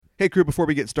Hey crew, before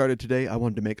we get started today, I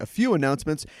wanted to make a few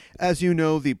announcements. As you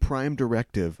know, the prime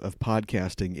directive of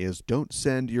podcasting is don't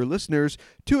send your listeners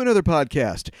to another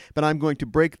podcast. But I'm going to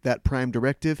break that prime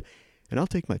directive, and I'll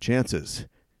take my chances.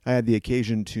 I had the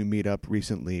occasion to meet up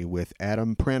recently with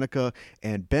Adam Pranica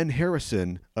and Ben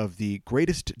Harrison of the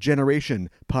Greatest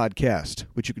Generation podcast,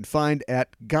 which you can find at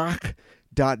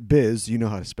gach.biz. You know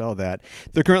how to spell that.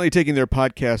 They're currently taking their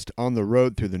podcast on the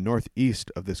road through the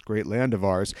northeast of this great land of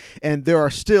ours, and there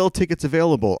are still tickets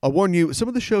available. I'll warn you, some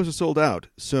of the shows are sold out,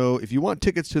 so if you want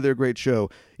tickets to their great show,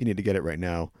 you need to get it right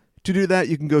now. To do that,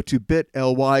 you can go to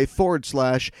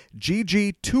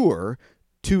bit.ly/GG Tour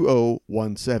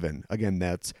 2017. Again,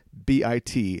 that's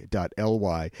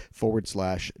bit.ly/GG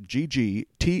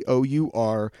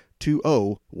TOUR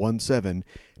 2017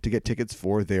 to get tickets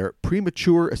for their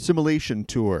Premature Assimilation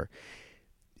Tour.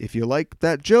 If you like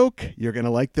that joke, you're going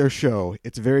to like their show.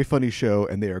 It's a very funny show,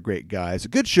 and they are great guys. A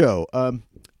good show.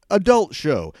 Adult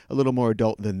show. A little more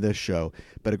adult than this show,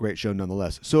 but a great show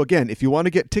nonetheless. So again, if you want to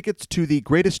get tickets to the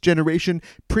Greatest Generation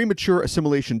Premature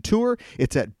Assimilation Tour,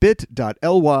 it's at bit.ly/GG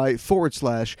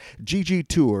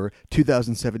Tour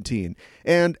 2017.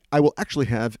 And I will actually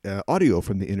have audio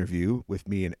from the interview with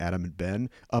me and Adam and Ben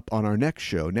up on our next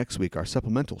show, next week, our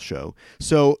supplemental show.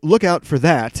 So look out for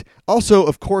that. Also,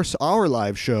 of course, our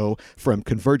live show from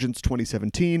Convergence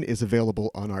 2017 is available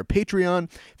on our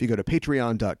Patreon. If you go to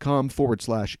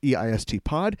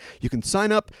patreon.com/EISTpod, you can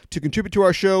sign up to contribute to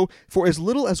our show for as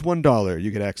little as $1.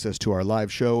 You get access to our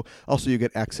live show. Also, you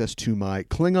get access to my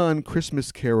Klingon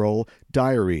Christmas Carol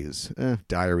diaries.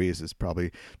 Diaries is probably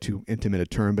too intimate a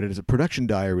term, but it is a production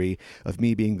diary of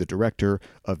me being the director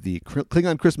of the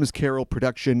Klingon Christmas Carol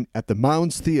production at the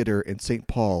Mounds Theater in St.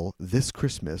 Paul this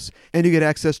Christmas. And you get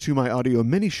access to my audio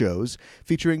mini-shows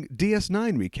featuring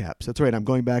DS9 recaps. That's right, I'm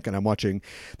going back and I'm watching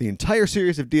the entire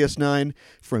series of DS9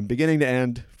 from beginning to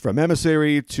end, from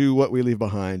Emissary to What We Leave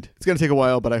Behind. It's going to take a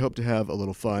while, but I hope to have a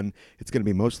little fun. It's going to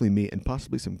be mostly me and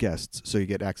possibly some guests, so you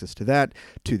get access to that,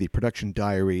 to the production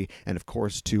diary, and of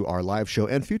course to our live show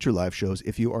and future live shows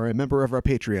if you are a member of our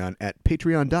Patreon at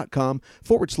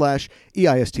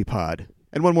patreon.com/EISTpod.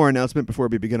 And one more announcement before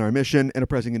we begin our mission.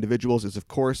 Enterprising Individuals is, of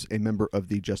course, a member of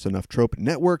the Just Enough Trope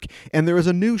Network, and there is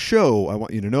a new show I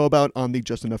want you to know about on the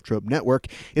Just Enough Trope Network.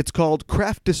 It's called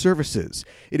Craft Disservices.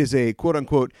 It is a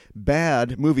quote-unquote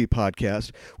bad movie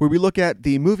podcast where we look at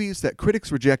the movies that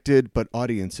critics rejected but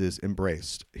audiences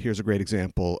embraced. Here's a great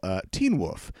example. Teen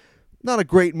Wolf. Not a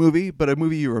great movie, but a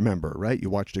movie you remember, right? You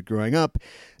watched it growing up.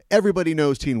 Everybody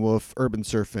knows Teen Wolf, urban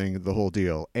surfing, the whole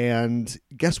deal. And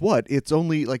guess what? It's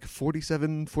only like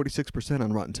 46%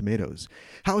 on Rotten Tomatoes.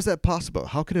 How is that possible?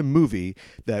 How can a movie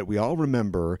that we all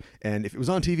remember, and if it was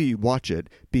on TV, you'd watch it,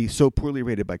 be so poorly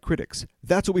rated by critics?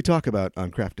 That's what we talk about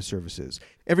on Craft Disservices.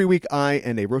 Every week, I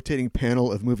and a rotating panel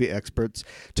of movie experts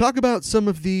talk about some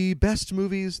of the best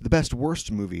movies, the best worst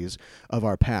movies of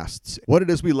our pasts, what it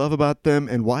is we love about them,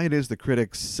 and why it is the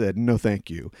critics said no thank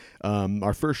you.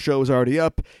 Our first show is already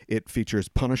up. It features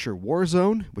Punisher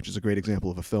Warzone, which is a great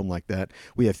example of a film like that.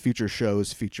 We have future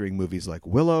shows featuring movies like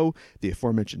Willow, the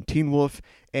aforementioned Teen Wolf,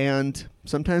 and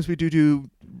sometimes we do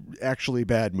actually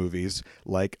bad movies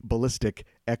like Ballistic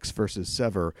X vs.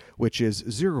 Sever, which is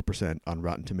 0% on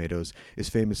Rotten Tomatoes, is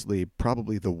famously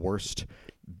probably the worst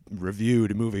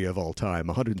reviewed movie of all time.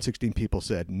 116 people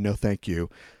said no thank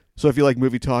you. So if you like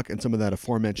movie talk and some of that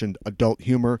aforementioned adult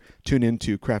humor, tune in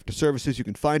to Craft Disservices. You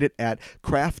can find it at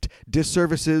Craft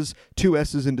Disservices, 2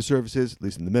 S's in Disservices, at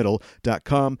least in the middle,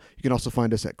 .com. You can also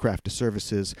find us at Craft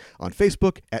Disservices on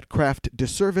Facebook, at Craft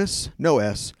Disservice, no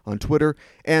S, on Twitter,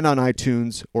 and on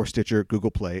iTunes or Stitcher,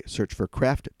 Google Play. Search for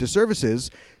Craft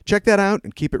Disservices. Check that out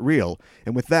and keep it real.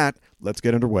 And with that, let's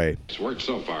get underway. It's worked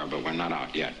so far, but we're not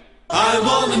out yet. I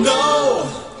want to know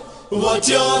what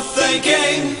you're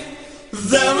thinking.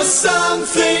 There are some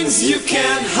things you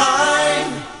can't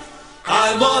hide.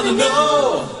 I want to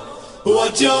know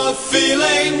what you're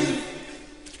feeling.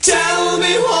 Tell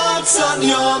me what's on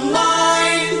your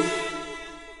mind.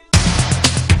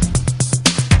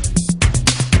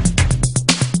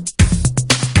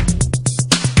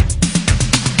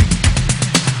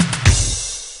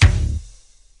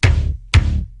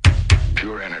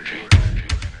 Pure energy.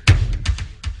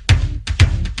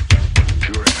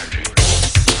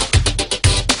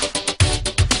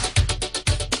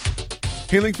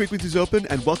 Hailing frequencies open,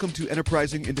 and welcome to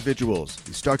Enterprising Individuals,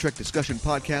 the Star Trek discussion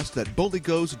podcast that boldly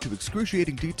goes into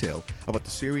excruciating detail about the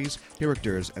series,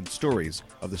 characters, and stories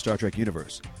of the Star Trek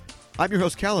universe. I'm your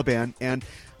host, Caliban, and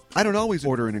I don't always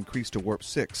order an increase to Warp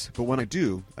 6, but when I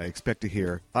do, I expect to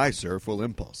hear, "Aye, sir, full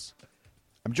impulse."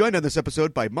 I'm joined on this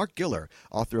episode by Marc Giller,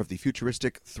 author of the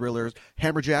futuristic thrillers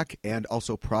Hammerjack and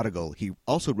also Prodigal. He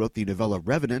also wrote the novella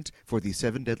Revenant for the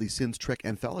Seven Deadly Sins Trek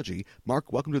anthology.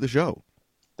 Marc, welcome to the show.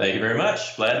 Thank you very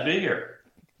much. Glad to be here.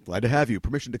 Glad to have you.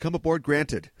 Permission to come aboard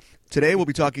granted. Today we'll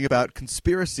be talking about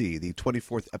Conspiracy, the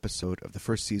 24th episode of the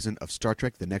first season of Star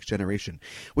Trek The Next Generation,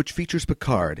 which features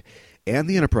Picard and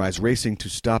the Enterprise racing to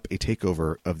stop a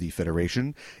takeover of the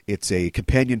Federation. It's a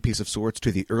companion piece of sorts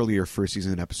to the earlier first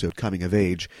season episode Coming of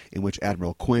Age, in which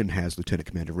Admiral Quinn has Lieutenant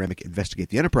Commander Remick investigate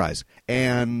the Enterprise.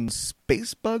 And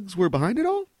space bugs were behind it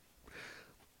all?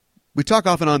 We talk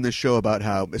often on this show about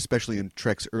how, especially in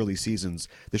Trek's early seasons,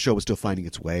 the show was still finding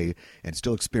its way and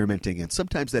still experimenting, and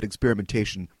sometimes that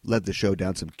experimentation led the show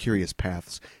down some curious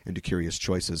paths and to curious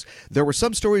choices. There were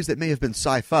some stories that may have been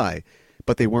sci-fi,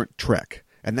 but they weren't Trek,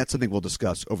 and that's something we'll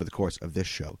discuss over the course of this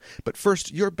show. But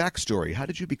first, your backstory. How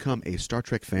did you become a Star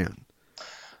Trek fan?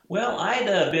 Well,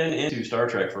 I'd been into Star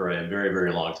Trek for a very,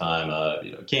 very long time.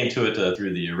 Came to it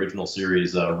through the original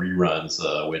series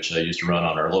reruns, which I used to run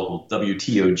on our local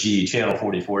WTOG Channel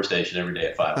 44 station every day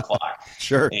at 5 o'clock.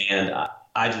 Sure. And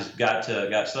I just got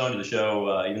so into the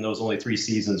show, even though it was only 3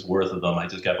 seasons worth of them. I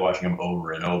just kept watching them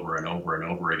over and over and over and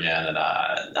over again. And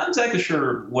not exactly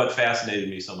sure what fascinated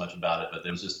me so much about it, but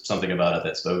there was just something about it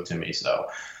that spoke to me. So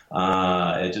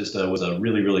it just was a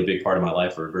really, really big part of my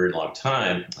life for a very long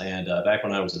time. And back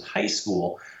when I was in high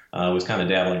school, I was kind of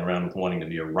dabbling around with wanting to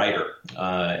be a writer.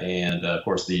 Of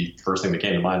course, the first thing that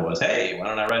came to mind was, hey, why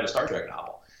don't I write a Star Trek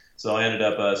novel? So I ended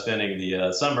up spending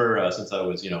the summer, since I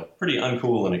was, pretty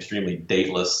uncool and extremely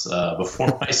dateless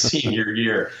before my senior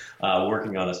year,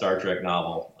 working on a Star Trek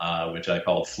novel, which I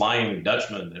called Flying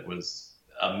Dutchman. It was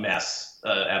a mess,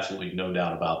 absolutely no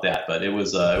doubt about that. But it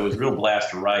was a real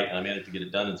blast to write, and I managed to get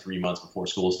it done in 3 months before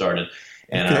school started.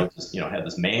 And I was just, had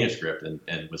this manuscript,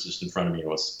 and was just in front of me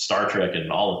was Star Trek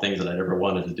and all the things that I'd ever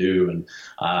wanted to do, and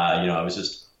I was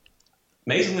just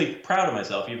amazingly proud of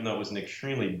myself, even though it was an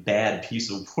extremely bad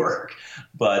piece of work.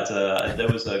 But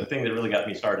that was a thing that really got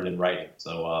me started in writing.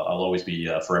 So I'll always be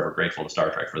forever grateful to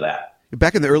Star Trek for that.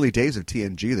 Back in the early days of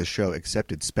TNG, the show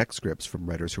accepted spec scripts from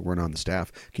writers who weren't on the staff.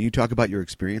 Can you talk about your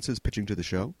experiences pitching to the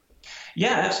show?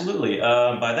 Yeah, absolutely.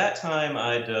 By that time,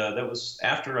 that was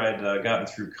after I'd gotten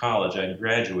through college. I'd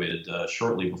graduated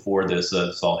shortly before this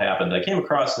all happened. I came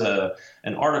across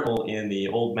an article in the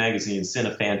old magazine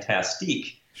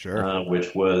Cinefantastique, sure.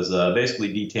 Which was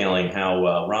basically detailing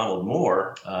how Ronald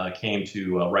Moore came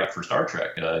to write for Star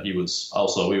Trek. He was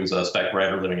a spec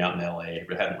writer living out in L.A.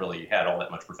 He hadn't really had all that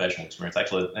much professional experience,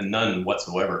 actually, and none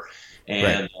whatsoever.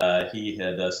 And he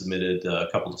had submitted a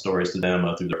couple of stories to them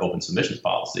through their open submissions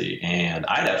policy. And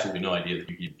I had absolutely no idea that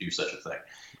you could do such a thing.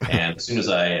 And as soon as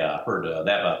I heard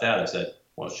about that, I said,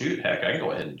 well, shoot, heck, I can go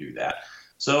ahead and do that.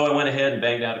 So I went ahead and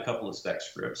banged out a couple of spec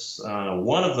scripts.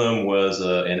 One of them was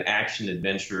an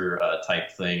action-adventure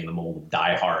type thing in the mold of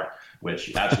Die Hard,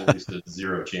 which absolutely stood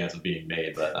zero chance of being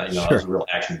made. But I was a real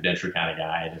action-adventure kind of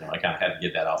guy, and I kind of had to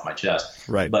get that off my chest.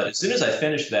 Right. But as soon as I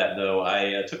finished that, though,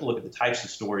 I took a look at the types of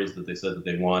stories that they said that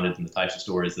they wanted and the types of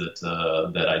stories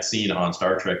that I'd seen on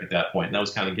Star Trek at that point. And that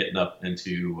was kind of getting up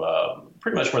into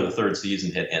pretty much where the third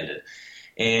season had ended.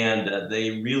 And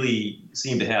they really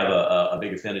seemed to have a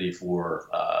big affinity for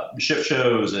ship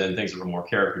shows and things that were more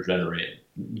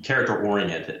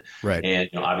character-oriented. Right. And,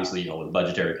 obviously, with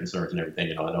budgetary concerns and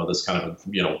everything, I know this kind of,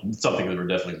 something that we're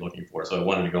definitely looking for. So I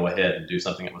wanted to go ahead and do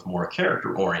something that was more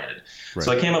character-oriented. Right.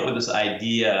 So I came up with this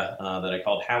idea that I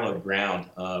called Hallowed Ground,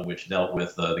 which dealt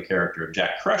with the character of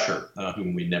Jack Crusher,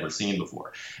 whom we'd never seen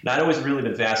before. And I'd always really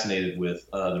been fascinated with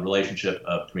the relationship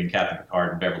between Captain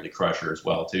Picard and Beverly Crusher as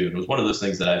well, too. And it was one of those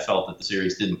things that I felt that the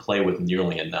series didn't play with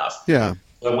nearly enough. Yeah.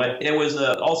 So it was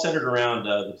all centered around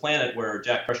the planet where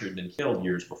Jack Crusher had been killed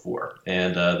years before.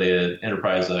 And the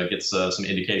Enterprise gets some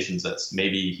indications that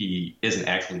maybe he isn't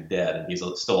actually dead and he's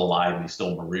still alive and he's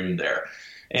still marooned there.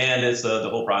 And it's the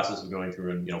whole process of going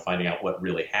through and finding out what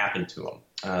really happened to him.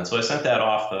 So I sent that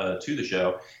off to the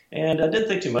show, and I didn't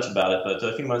think too much about it. But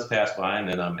a few months passed by, and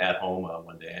then I'm at home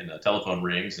one day, and the telephone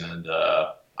rings, and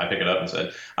I pick it up and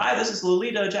said, "Hi, this is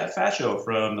Lolita Jack Fascio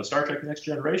from the Star Trek Next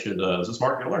Generation. Is this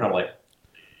Marc Giller?" And I'm like,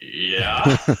 "Yeah."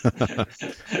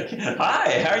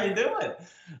 "Hi, how are you doing?"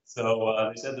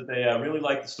 So they said that they really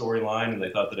liked the storyline, and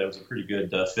they thought that it was a pretty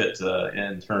good fit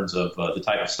in terms of the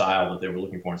type of style that they were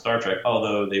looking for in Star Trek,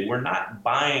 although they were not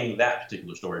buying that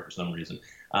particular story for some reason.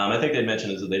 I think they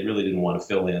mentioned is that they really didn't want to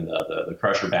fill in the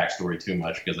Crusher backstory too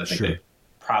much, because I think they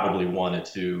probably wanted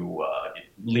to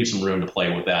leave some room to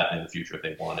play with that in the future if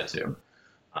they wanted to.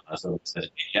 So he said, "Do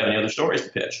you have any other stories to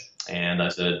pitch?" And I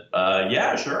said,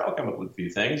 "Yeah, sure. I'll come up with a few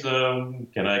things.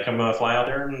 Can I come fly out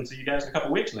there and see you guys in a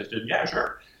couple weeks?" And they said, "Yeah,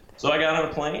 sure." So I got on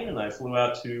a plane and I flew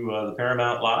out to the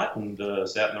Paramount lot and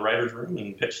sat in the writer's room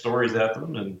and pitched stories at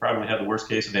them and probably had the worst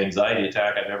case of anxiety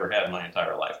attack I've ever had in my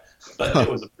entire life. But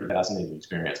it was a pretty fascinating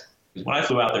experience. Because when I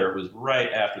flew out there, it was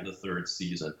right after the third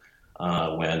season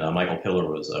when Michael Piller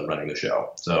was running the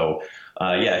show. So,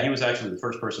 yeah, he was actually the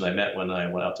first person I met when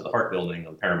I went out to the Hart Building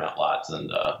on the Paramount lots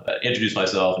and introduced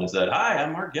myself and said, "Hi,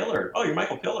 I'm Marc Giller. Oh, you're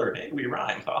Michael Piller. Hey, we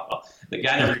rhyme." The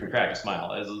guy never even cracked a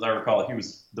smile. As I recall, he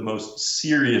was the most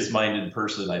serious-minded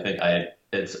person I think I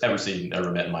had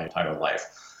ever met in my entire life.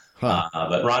 Huh.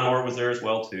 But Ron Moore was there as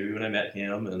well, too, and I met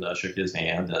him and shook his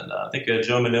hand. And I think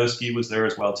Joe Minoski was there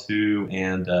as well, too,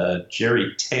 and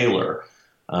Jerry Taylor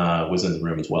was in the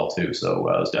room as well, too. So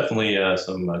it was definitely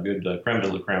some good creme de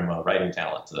la creme writing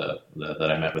talent that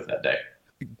I met with that day.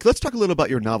 Let's talk a little about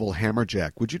your novel,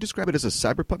 Hammerjack. Would you describe it as a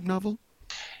cyberpunk novel?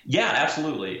 Yeah,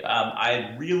 absolutely.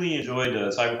 I really enjoyed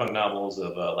cyberpunk novels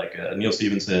of like Neil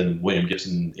Stephenson, William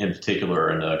Gibson in particular,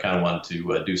 and kind of wanted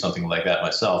to do something like that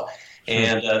myself.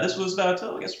 And this was about,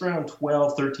 I guess, around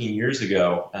 12, 13 years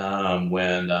ago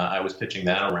when I was pitching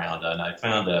that around. And I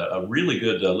found a really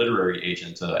good literary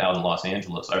agent out in Los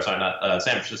Angeles, or sorry, not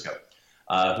San Francisco,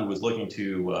 who was looking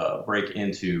to break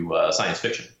into science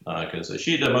fiction because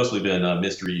she had mostly been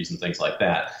mysteries and things like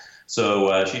that.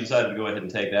 So she decided to go ahead and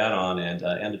take that on and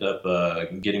ended up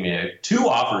getting me 2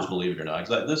 offers, believe it or not.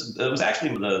 It was actually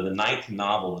the 9th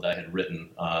novel that I had written.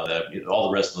 All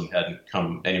the rest of them hadn't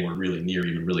come anywhere really near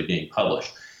even really being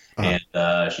published. Uh-huh.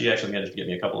 And she actually managed to get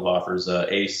me a couple of offers.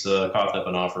 Ace coughed up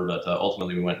an offer, but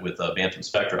ultimately we went with Bantam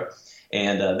Spectra.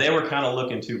 And they were kind of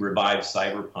looking to revive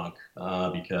cyberpunk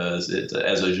because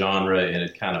as a genre, it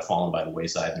had kind of fallen by the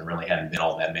wayside, and there really hadn't been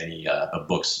all that many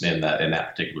books in that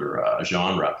particular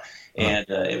genre. And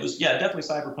it was, yeah, definitely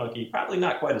cyberpunky. Probably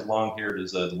not quite as long-haired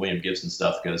as the William Gibson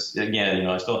stuff because, again,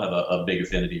 I still have a big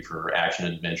affinity for action,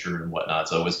 adventure, and whatnot.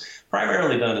 So it was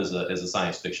primarily done as a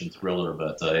science fiction thriller,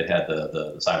 but it had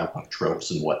the cyberpunk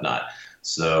tropes and whatnot.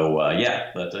 So,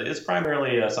 yeah, but it's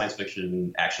primarily a science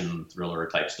fiction, action, thriller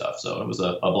type stuff. So it was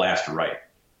a blast to write.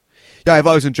 Yeah, I've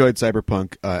always enjoyed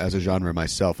cyberpunk as a genre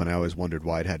myself, and I always wondered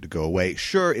why it had to go away.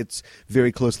 Sure, it's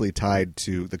very closely tied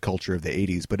to the culture of the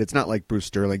 80s, but it's not like Bruce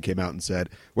Sterling came out and said,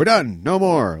 "We're done, no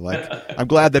more." Like, I'm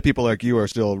glad that people like you are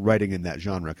still writing in that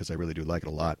genre because I really do like it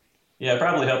a lot. Yeah, it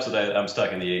probably helps that I'm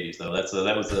stuck in the 80s, though.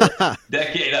 That was the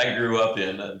decade I grew up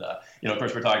in. And, of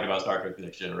course, we're talking about Star Trek The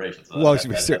Next Generation. So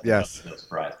yes. No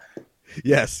surprise.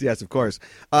 Yes, of course.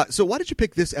 So why did you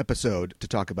pick this episode to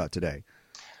talk about today?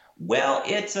 Well,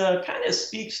 it kind of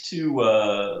speaks to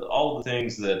all of the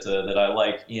things that I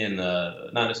like in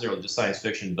not necessarily just science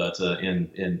fiction, but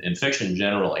in fiction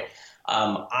generally.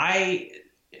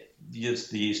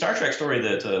 The Star Trek story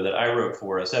that I wrote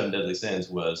for Seven Deadly Sins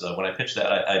was when I pitched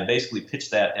that, I basically pitched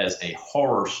that as a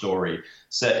horror story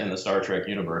set in the Star Trek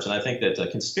universe, and I think that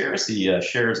conspiracy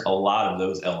shares a lot of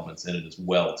those elements in it as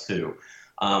well too.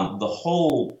 The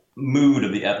whole mood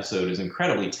of the episode is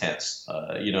incredibly tense.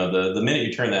 The minute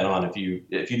you turn that on, if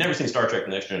you've never seen Star Trek: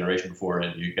 The Next Generation before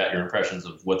and you got your impressions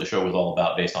of what the show was all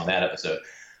about based on that episode,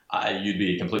 you'd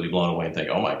be completely blown away and think,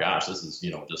 "Oh my gosh, this is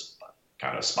just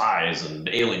kind of spies and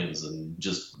aliens and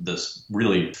just this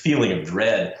really feeling of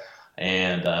dread."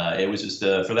 And it was just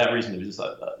for that reason, it was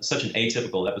just such an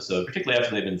atypical episode, particularly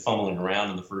after they'd been fumbling around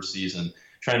in the first season,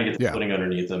 trying to get the footing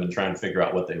underneath them and trying to figure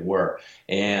out what they were.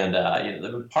 And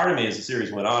part of me as the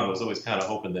series went on was always kind of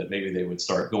hoping that maybe they would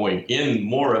start going in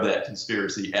more of that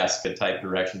conspiracy-esque type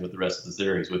direction with the rest of the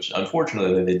series, which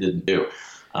unfortunately they didn't do.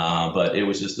 But it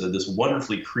was just this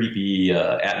wonderfully creepy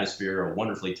atmosphere, a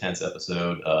wonderfully tense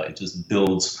episode. It just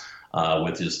builds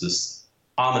with just this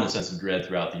ominous sense of dread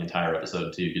throughout the entire episode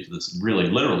until you get to this really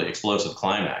literally explosive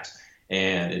climax.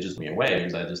 And it just blew me away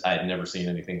because I had never seen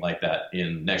anything like that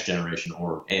in Next Generation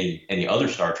or any other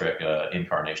Star Trek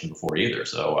incarnation before either.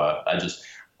 So I just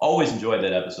always enjoyed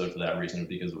that episode for that reason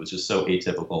because it was just so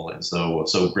atypical and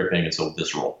so gripping and so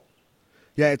visceral.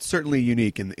 Yeah, it's certainly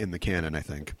unique in the canon, I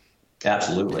think.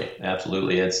 Absolutely.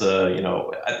 It's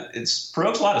it's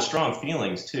provokes a lot of strong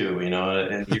feelings too. In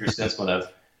years since when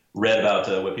I've read about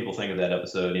what people think of that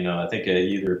episode, I think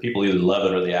people either love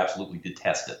it or they absolutely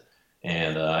detest it.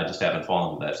 And I just haven't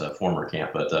fallen to that former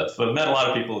camp. But I've met a lot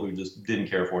of people who just didn't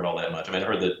care for it all that much. I mean, I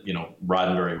heard that,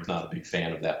 Roddenberry was not a big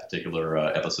fan of that particular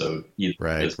episode either.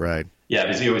 Right. Yeah,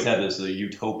 because he always had this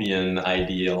utopian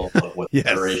ideal of what the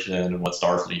Federation and what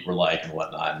Starfleet were like and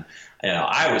whatnot. And,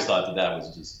 I always thought that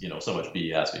was just, so much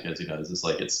BS because, it's just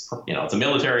like it's a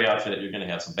military outfit. You're going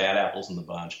to have some bad apples in the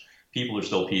bunch. people are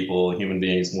still people. Human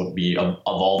beings won't be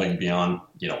evolving beyond,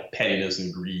 pettiness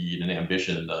and greed and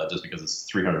ambition just because it's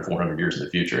 300, 400 years in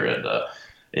the future. And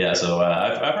so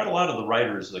I've heard a lot of the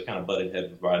writers kind of butted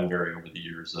heads with Roddenberry over the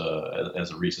years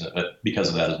as a recent, because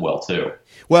of that as well, too.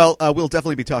 Well, we'll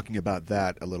definitely be talking about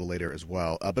that a little later as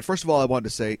well. But first of all, I wanted to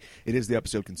say it is the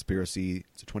episode Conspiracy.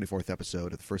 It's the 24th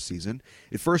episode of the first season.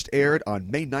 It first aired on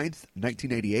May 9th,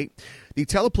 1988. The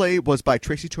teleplay was by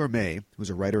Tracy Torme, who's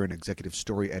a writer and executive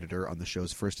story editor on the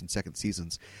show's first and second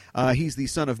seasons. He's the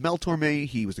son of Mel Torme.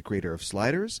 He was the creator of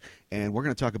Sliders, and we're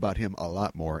going to talk about him a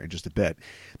lot more in just a bit.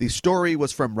 The story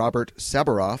was from Robert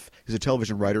Sabaroff. He's a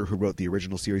television writer who wrote the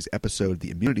original series episode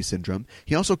The Immunity Syndrome.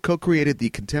 He also co-created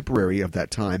the contemporary of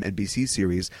that time NBC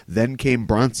series Then Came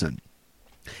Bronson.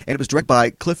 And it was directed by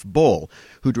Cliff Bole,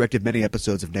 who directed many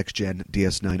episodes of Next Gen,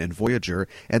 DS9, and Voyager,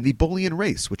 and the Bolian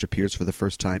race, which appears for the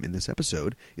first time in this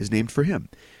episode, is named for him.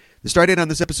 The start date on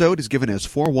this episode is given as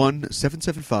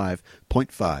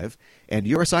 41775.5, and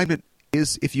your assignment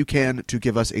is, if you can, to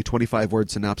give us a 25-word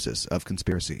synopsis of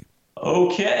Conspiracy.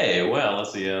 Okay, well,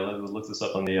 let's see. Let's look this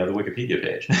up on the Wikipedia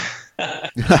page.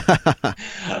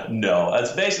 No,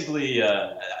 it's basically...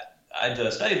 I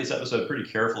studied this episode pretty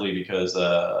carefully because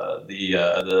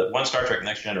the one Star Trek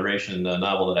Next Generation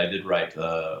novel that I did write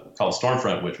called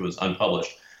Stormfront, which was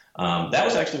unpublished, that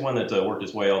was actually one that worked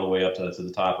its way all the way up to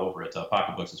the top over at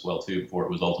Pocket Books as well, too, before it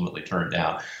was ultimately turned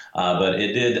down. But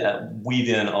it did weave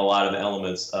in a lot of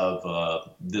elements of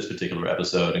this particular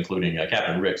episode, including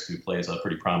Captain Ricks, who plays a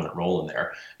pretty prominent role in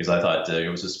there, because I thought it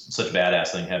was just such a badass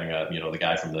thing having the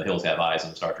guy from The Hills Have Eyes in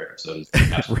the Star Trek episode.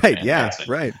 Right, fantastic.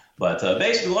 Yeah, right. But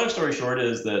basically, the long story short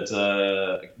is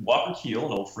that Walker Keel,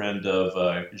 an old friend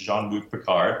of Jean-Luc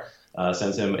Picard,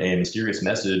 sends him a mysterious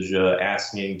message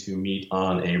asking to meet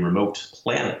on a remote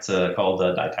planet called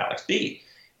Ditalics B.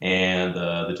 And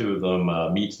the two of them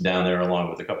meet down there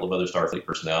along with a couple of other Starfleet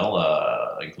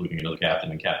personnel, including another captain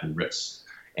and Captain Ricks.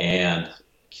 And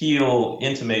Keel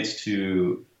intimates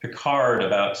to Picard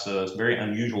about very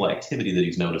unusual activity that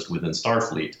he's noticed within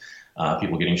Starfleet.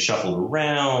 People getting shuffled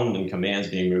around and commands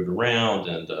being moved around,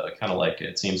 and kind of like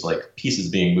it seems like pieces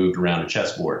being moved around a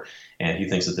chessboard. And he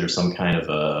thinks that there's some kind of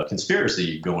a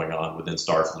conspiracy going on within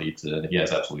Starfleet, and he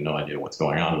has absolutely no idea what's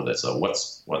going on with it. So what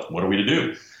are we to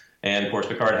do? And of course,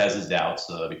 Picard has his doubts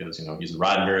because he's a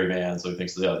Roddenberry man, so he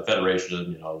thinks the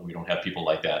Federation, we don't have people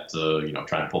like that,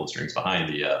 trying to pull the strings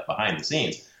behind the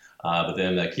scenes. But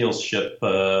then Keel's ship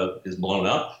is blown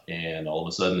up, and all of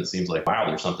a sudden it seems like, wow,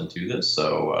 there's something to this.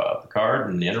 So Picard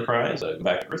and the Enterprise go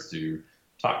back to Earth to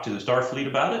talk to the Starfleet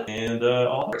about it, and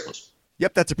all hell's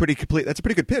Yep, that's a pretty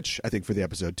good pitch, I think, for the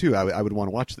episode, too. I would want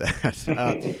to watch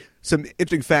that. Some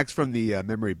interesting facts from the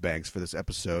memory banks for this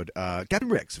episode. Captain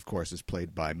Ricks, of course, is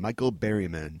played by Michael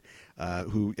Berryman,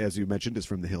 who, as you mentioned, is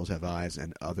from The Hills Have Eyes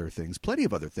and other things, plenty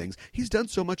of other things. He's done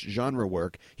so much genre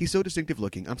work. He's so distinctive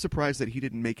looking. I'm surprised that he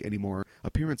didn't make any more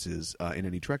appearances in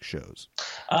any Trek shows.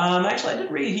 Actually, I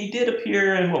did read he did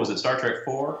appear in, what was it, Star Trek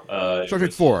 4? Star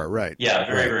Trek 4, right. Yeah,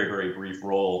 very, very brief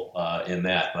role in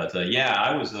that. But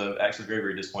I was actually very,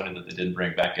 very disappointed that they didn't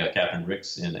bring back Captain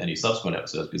Ricks in any subsequent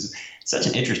episodes, because he's such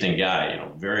an interesting guy,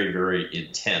 very, very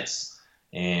intense.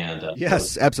 And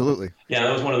yes, absolutely. Yeah,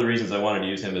 that was one of the reasons I wanted to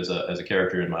use him as a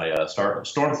character in my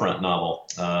Stormfront novel,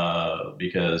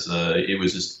 because it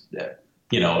was just,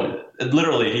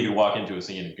 literally he could walk into a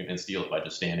scene and steal it by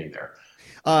just standing there.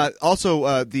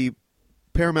 Also, the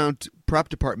Paramount prop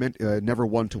department, never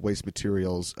one to waste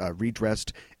materials,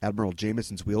 redressed Admiral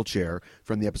Jameson's wheelchair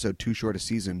from the episode Too Short a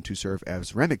Season to serve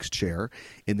as Remmick's chair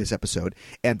in this episode.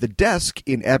 And the desk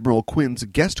in Admiral Quinn's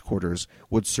guest quarters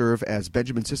would serve as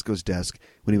Benjamin Sisko's desk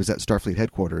when he was at Starfleet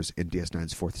headquarters in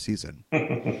DS9's fourth season.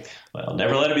 Well,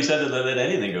 never let it be said that they let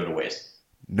anything go to waste.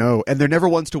 No, and they're never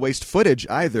ones to waste footage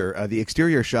either. The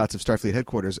exterior shots of Starfleet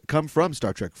headquarters come from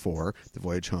Star Trek IV, The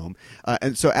Voyage Home.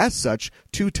 And so as such,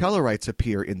 two Tellarites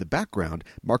appear in the background,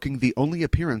 marking the only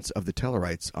appearance of the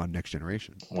Tellarites on Next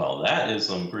Generation. Well, that is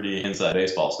some pretty inside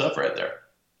baseball stuff right there.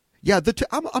 Yeah,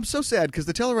 I'm so sad because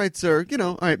the Tellarites are,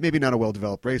 all right, maybe not a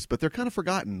well-developed race, but they're kind of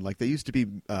forgotten. Like, they used to be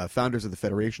founders of the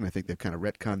Federation. I think they've kind of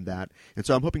retconned that. And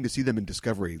so I'm hoping to see them in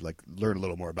Discovery, like, learn a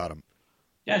little more about them.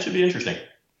 Yeah, it should be interesting.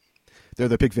 They're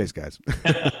the pig face guys.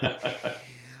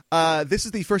 This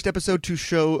is the first episode to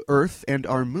show Earth and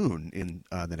our moon in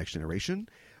The Next Generation.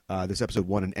 This episode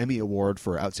won an Emmy Award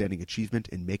for Outstanding Achievement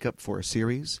in Makeup for a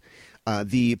Series.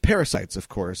 The parasites, of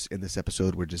course, in this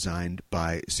episode were designed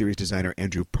by series designer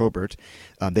Andrew Probert.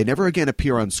 They never again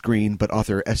appear on screen, but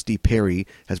author S.D. Perry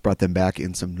has brought them back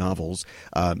in some novels.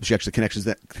 She actually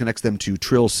connects them to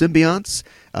Trill symbionts,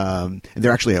 and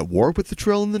they're actually at war with the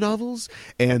Trill in the novels.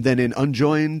 And then in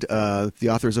Unjoined, the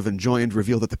authors of Unjoined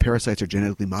reveal that the parasites are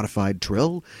genetically modified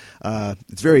Trill.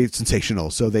 It's very sensational,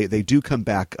 so they do come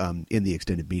back in the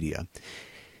extended media.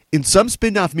 In some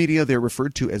spin-off media, they're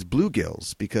referred to as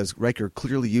bluegills because Riker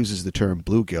clearly uses the term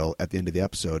bluegill at the end of the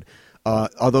episode,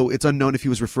 although it's unknown if he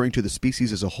was referring to the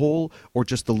species as a whole or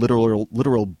just the literal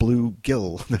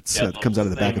bluegill that comes out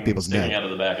of the back of people's necks. Sticking out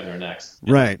of the back of their necks.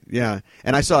 Right, yeah.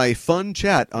 And I saw a fun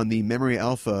chat on the Memory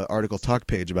Alpha article talk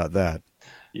page about that.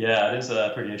 Yeah, it is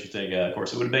pretty interesting. Of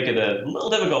course, it would make it a little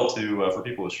difficult for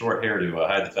people with short hair to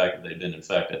hide the fact that they'd been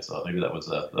infected. So maybe that was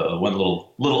one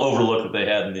little overlook that they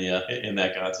had in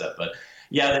that concept. But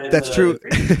yeah, that's true.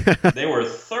 They were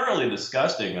thoroughly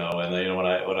disgusting, though. And when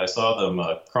I saw them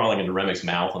crawling into Remic's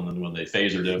mouth, and then when they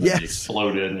phasered him, yes. And they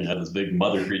exploded, and you had this big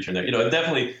mother creature in there.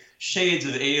 Definitely shades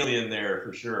of alien there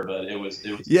for sure. But it was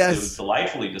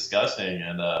delightfully disgusting,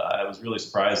 and I was really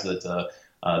surprised that.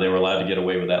 They were allowed to get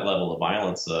away with that level of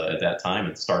violence at that time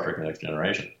in Star Trek: The Next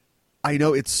Generation. I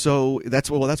know it's so.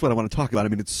 That's what I want to talk about. I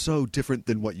mean, it's so different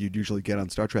than what you'd usually get on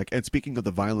Star Trek. And speaking of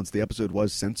the violence, the episode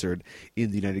was censored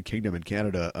in the United Kingdom and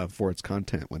Canada for its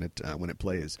content when it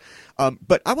plays.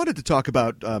 But I wanted to talk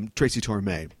about Tracy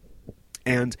Torme,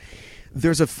 and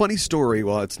there's a funny story.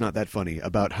 Well, it's not that funny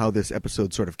about how this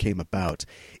episode sort of came about.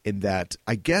 In that,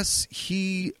 I guess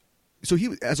he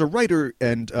as a writer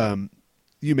and.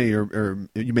 You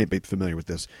may be familiar with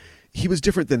this. He was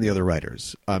different than the other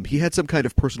writers. He had some kind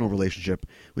of personal relationship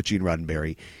with Gene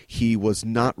Roddenberry. He was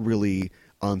not really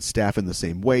on staff in the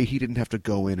same way. He didn't have to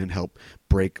go in and help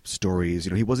break stories.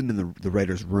 He wasn't in the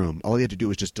writer's room. All he had to do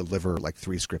was just deliver like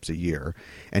 3 scripts a year,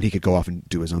 and he could go off and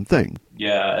do his own thing.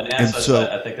 Yeah, and so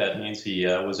I think that means he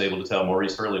was able to tell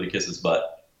Maurice Hurley to kiss his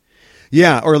butt.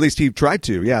 Yeah, or at least he tried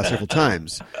to. Yeah, several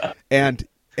times,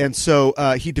 And so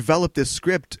he developed this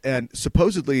script, and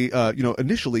supposedly,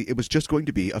 initially it was just going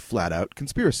to be a flat-out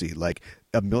conspiracy, like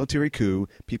a military coup.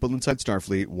 People inside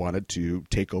Starfleet wanted to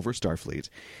take over Starfleet,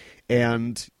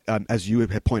 and as you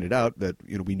had pointed out, that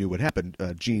we knew what happened.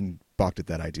 Gene balked at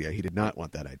that idea. He did not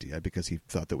want that idea because he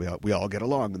thought that we all get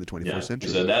along in the 21st century.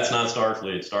 He said that's not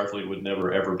Starfleet. Starfleet would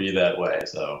never ever be that way.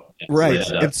 So right,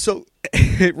 and so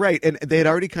right, and they had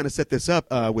already kind of set this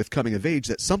up with Coming of Age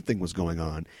that something was going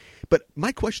on. But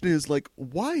my question is, like,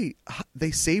 why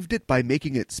they saved it by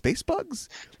making it space bugs?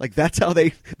 Like that's how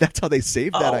they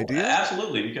saved that idea.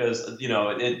 Absolutely, because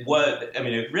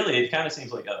it kind of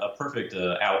seems like a perfect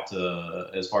out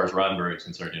as far as Roddenberry is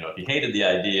concerned. He hated the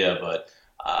idea, but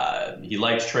he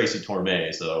liked Tracy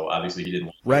Torme, so obviously he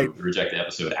didn't want to reject the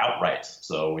episode outright.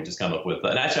 So we just come up with,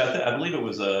 and actually I believe it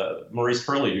was Maurice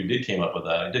Hurley who did come up with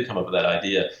that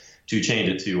idea. To change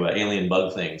it to alien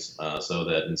bug things, so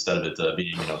that instead of it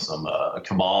being some a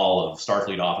cabal of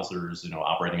Starfleet officers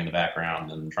operating in the background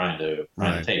and trying to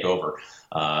take over,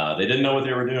 they didn't know what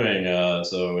they were doing,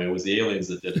 so it was the aliens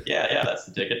that did it. Yeah, that's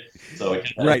the ticket. So it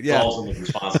falls in the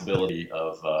responsibility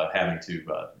of having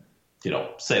to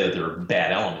say that there are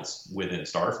bad elements within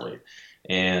Starfleet.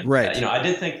 And I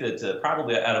did think that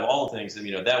probably out of all the things,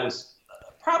 that was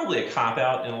probably a cop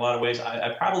out in a lot of ways.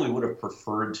 I probably would have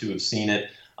preferred to have seen it.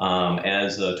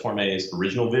 As Torme's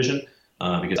original vision,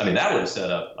 because that would have set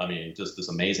up, just this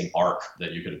amazing arc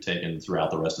that you could have taken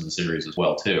throughout the rest of the series as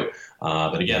well too.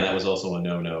 But again, that was also a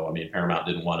no-no. Paramount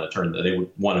didn't want to they would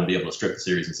want to be able to strip the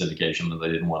series in syndication, and they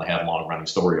didn't want to have long-running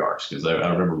story arcs. Because I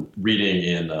remember reading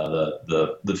in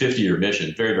the 50-year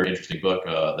mission, very very interesting book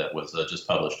that was just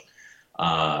published.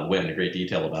 Went into great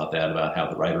detail about that, about how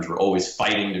the writers were always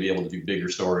fighting to be able to do bigger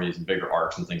stories and bigger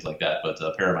arcs and things like that. But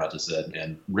Paramount just said,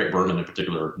 and Rick Berman in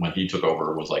particular, when he took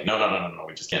over, was like, no,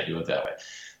 we just can't do it that way.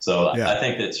 So I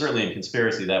think that certainly in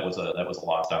Conspiracy that was a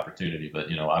lost opportunity.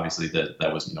 But obviously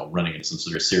that was running into some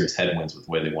sort of serious headwinds with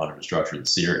the way they wanted to structure the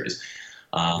series.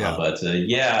 But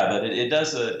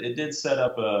it did set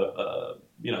up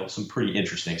some pretty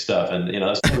interesting stuff, and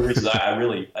that's one of the reasons I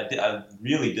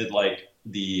really did like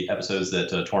the episodes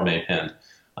that Torme penned.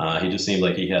 He just seemed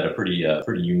like he had a pretty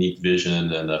unique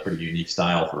vision and a pretty unique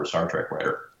style for a Star Trek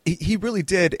writer. He really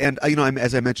did, and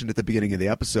as I mentioned at the beginning of the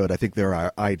episode, I think there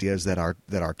are ideas that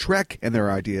are Trek, and there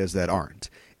are ideas that aren't.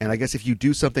 And I guess if you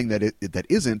do something that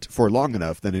isn't for long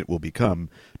enough, then it will become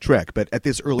Trek. But at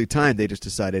this early time, they just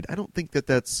decided, I don't think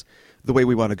that's the way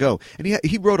we want to go. And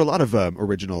he wrote a lot of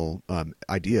original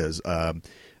ideas.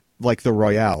 like the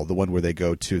Royale, the one where they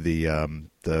go to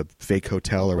the fake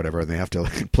hotel or whatever, and they have to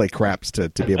play craps to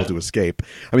be able to escape.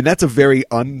 I mean, that's a very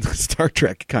un-Star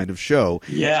Trek kind of show.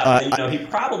 Yeah,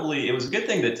 it was a good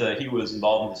thing that he was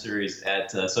involved in the series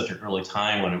at such an early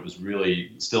time when it was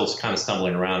really still kind of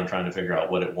stumbling around and trying to figure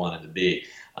out what it wanted to be.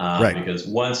 Right. Because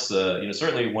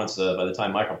certainly once by the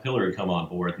time Michael Piller had come on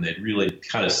board and they'd really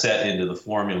kind of set into the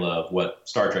formula of what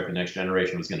Star Trek The Next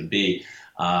Generation was going to be,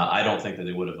 I don't think that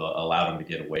they would have allowed him to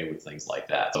get away with things like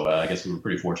that. So I guess we were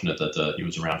pretty fortunate that he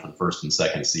was around for the first and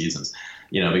second seasons.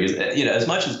 Because as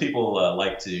much as people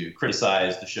like to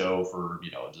criticize the show for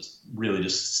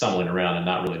just stumbling around and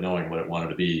not really knowing what it wanted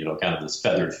to be, kind of this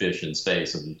feathered fish in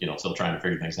space and still trying to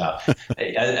figure things out.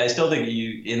 I still think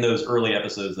in those early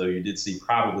episodes though you did see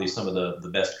probably some of the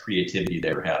best creativity they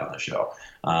ever had on the show.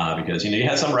 Because you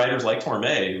had some writers like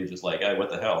Torme who were just like, hey, what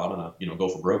the hell, I'm gonna go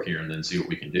for broke here and then see what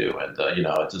we can do. And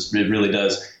it really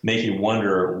does make you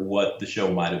wonder what the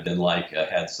show might have been like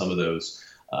had some of those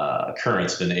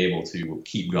currents been able to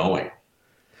keep going.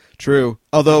 True.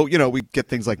 Although, we get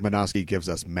things like Minosky gives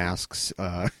us masks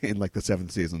in like the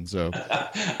 7th season. So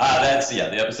that's the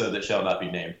episode that shall not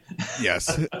be named. Yes.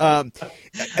 And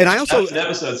I also that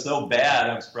episode so bad.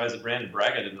 I'm surprised that Brandon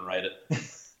Braga didn't write it.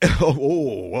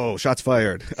 Whoa! Shots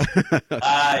fired.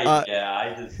 I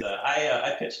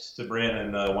pitched to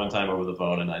Brandon one time over the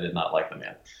phone, and I did not like the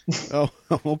man. Oh,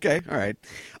 okay, all right.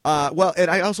 Well,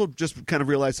 and I also just kind of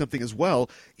realized something as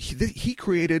well. He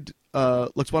created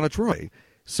Laxwana Troy,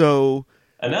 so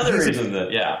another reason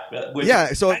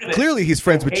that So clearly he's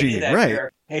friends with Gene,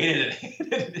 right? Hated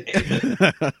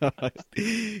it.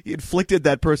 He inflicted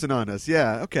that person on us.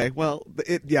 Yeah. Okay. Well,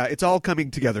 it's all coming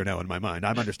together now in my mind.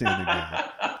 I'm understanding now.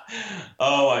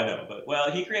 Oh, I know.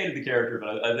 But he created the character,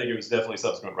 but I think it was definitely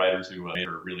subsequent writers who made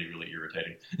her really, really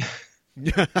irritating.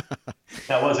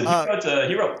 That was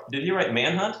it. Did he write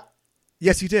Manhunt?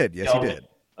 Yes, he did. Yes, he did.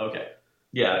 Okay.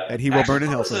 Yeah. And he will burn in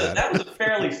hell for that. That was a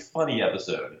fairly funny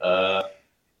episode.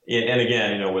 And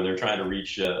again, where they're trying to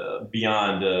reach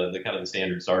beyond the kind of the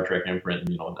standard Star Trek imprint,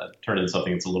 and turn into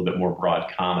something that's a little bit more broad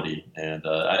comedy. And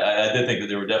I did think that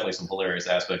there were definitely some hilarious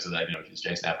aspects of that. She's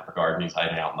chasing after Picard and he's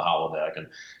hiding out in the holodeck, and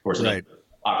of course,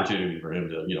 opportunity for him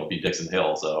to be Dixon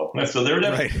Hill. So there were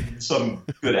definitely some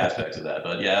good aspects of that.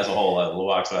 But as a whole,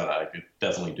 Laxwana I could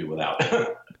definitely do without.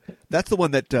 That's the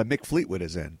one that Mick Fleetwood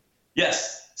is in.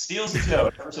 Yes, steals the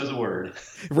show, never says a word.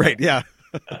 Right? Yeah,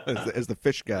 as the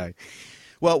fish guy.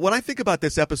 Well, when I think about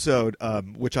this episode,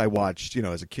 which I watched,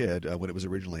 as a kid when it was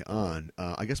originally on,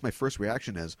 I guess my first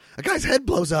reaction is a guy's head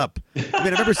blows up. I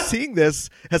remember seeing this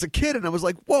as a kid, and I was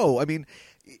like, "Whoa!" I mean,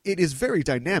 it is very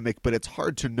dynamic, but it's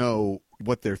hard to know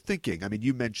what they're thinking. I mean,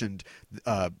 you mentioned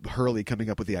Hurley coming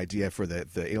up with the idea for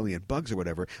the alien bugs or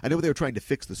whatever. I know they were trying to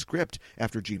fix the script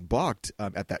after Gene balked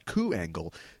at that coup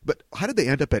angle, but how did they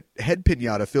end up at head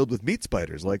pinata filled with meat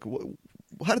spiders? Like,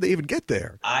 how did they even get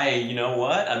there? You know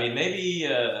what? I mean, maybe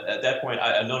at that point,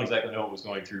 I don't exactly know what was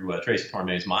going through Tracy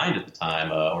Torme's mind at the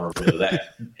time, or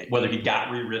whether he got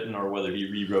rewritten or whether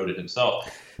he rewrote it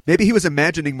himself. Maybe he was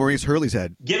imagining Maurice Hurley's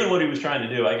head. Given what he was trying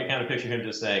to do, I could kind of picture him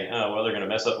just saying, "Oh, well, they're going to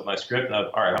mess up with my script. All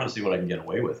right, I want to see what I can get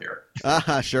away with here."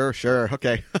 Sure,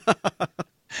 okay.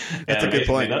 That's a good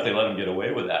point. Enough, they let him get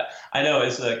away with that. I know.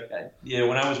 It's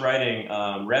when I was writing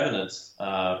Revenants,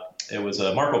 it was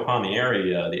Marco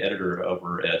Palmieri, the editor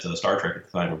over at Star Trek at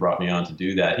the time, who brought me on to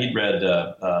do that. He'd read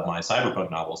my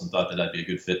cyberpunk novels and thought that I'd be a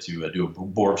good fit to do a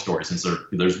Borg story, since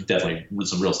there's definitely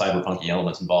some real cyberpunky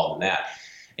elements involved in that.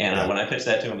 And when I pitched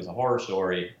that to him as a horror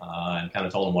story and kind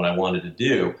of told him what I wanted to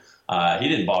do, he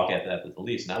didn't balk at that at the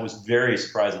least. And I was very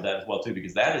surprised at that as well, too,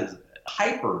 because that is a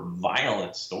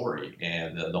hyper-violent story.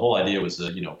 And the whole idea was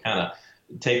to, kind of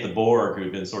take the Borg, who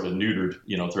had been sort of neutered,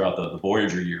 throughout the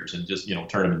Voyager years, and just,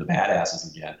 turn them into badasses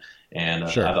again. And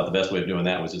sure. I thought the best way of doing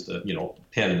that was just to,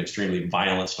 pen an extremely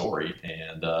violent story.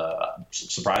 And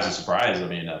surprise, I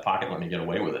mean, Pocket let me get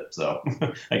away with it. So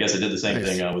I guess I did the same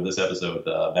thing with this episode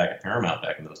back at Paramount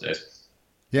back in those days.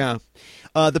 Yeah.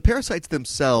 The parasites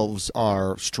themselves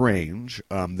are strange.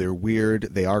 They're weird.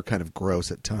 They are kind of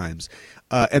gross at times.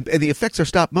 And the effects are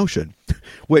stop motion,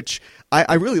 which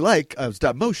I really like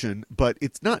stop motion, but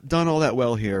it's not done all that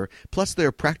well here. Plus,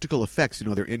 they're practical effects.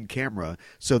 They're in camera,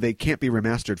 so they can't be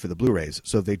remastered for the Blu-rays.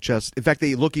 So in fact,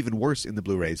 they look even worse in the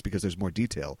Blu-rays because there's more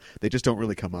detail. They just don't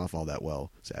really come off all that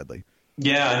well, sadly.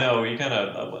 Yeah, I know. You kind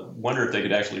of wonder if they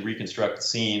could actually reconstruct the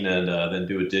scene and then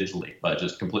do it digitally by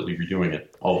just completely redoing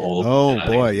it.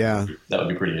 Boy, yeah. That would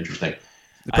be pretty interesting.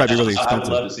 It'd probably be really I would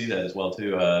expensive. love to see that as well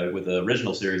too, with the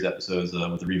original series episodes,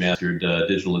 with the remastered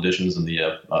digital editions and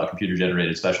the computer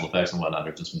generated special effects and whatnot.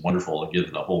 They're just wonderful,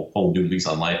 giving a whole new lease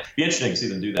on life. Be interesting to see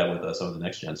them do that with some of the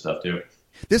next gen stuff too.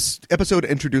 This episode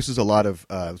introduces a lot of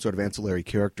sort of ancillary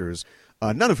characters,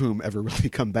 none of whom ever really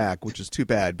come back, which is too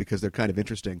bad because they're kind of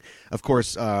interesting. Of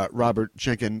course, Robert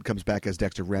Schenken comes back as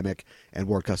Dexter Remick, and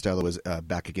Ward Costello is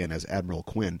back again as Admiral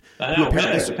Quinn. I know,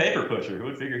 Remick's a paper pusher. Who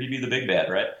would figure he'd be the big bad,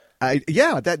 right?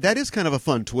 That is kind of a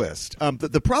fun twist.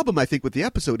 The problem, I think, with the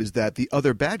episode is that the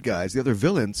other bad guys, the other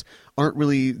villains, aren't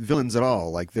really villains at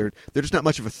all. Like they're just not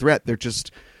much of a threat. They're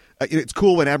just it's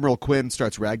cool when Admiral Quinn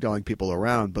starts ragdolling people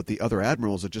around, but the other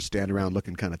admirals are just stand around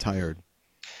looking kind of tired.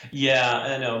 Yeah,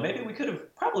 I know. Maybe we could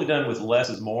have probably done with less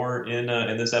is more in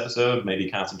this episode. Maybe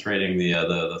concentrating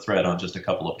the thread on just a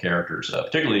couple of characters,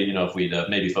 particularly if we'd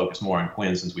maybe focus more on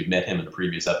Quinn since we'd met him in the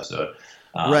previous episode,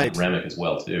 right? And Remick as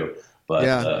well too. But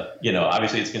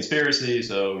obviously it's conspiracy,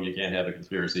 so you can't have a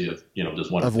conspiracy of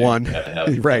just one. Of one. You have to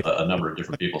have right. a number of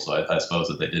different people. So I suppose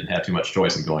that they didn't have too much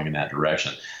choice in going in that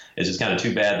direction. It's just kind of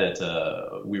too bad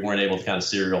that we weren't able to kind of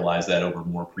serialize that over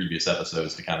more previous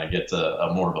episodes to kind of get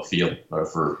more of a feel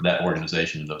for that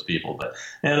organization and those people. But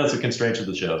that's the constraints of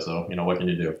the show. So what can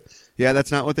you do? Yeah,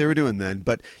 that's not what they were doing then.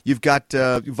 But you've got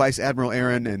Vice Admiral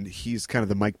Aaron, and he's kind of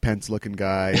the Mike Pence looking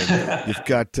guy. And you've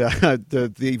got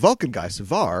the Vulcan guy,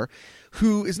 Savar,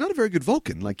 who is not a very good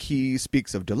Vulcan. Like, he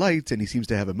speaks of delight, and he seems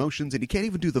to have emotions, and he can't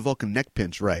even do the Vulcan neck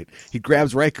pinch right. He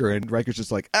grabs Riker, and Riker's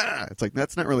just like, It's like,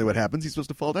 that's not really what happens. He's supposed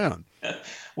to fall down.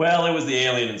 Well, it was the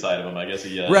alien inside of him. I guess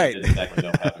he didn't exactly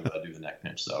know how to do the neck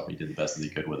pinch, so he did the best that he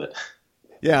could with it.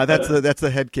 Yeah, that's the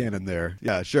headcanon there.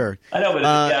 Yeah, sure. I know, but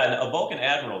a Vulcan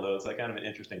admiral, though, it's kind of an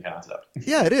interesting concept.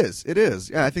 Yeah, it is. It is.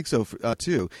 Yeah, I think so,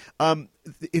 too.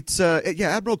 It's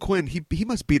Admiral Quinn, he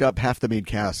must beat up half the main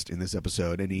cast in this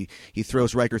episode, and he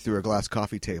throws Riker through a glass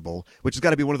coffee table, which has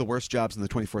got to be one of the worst jobs in the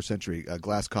 24th century, a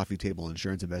glass coffee table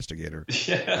insurance investigator.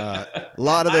 Yeah. A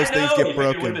lot of those things get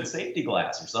broken. It would have been safety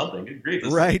glass or something. Good grief.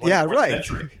 Right, yeah, right.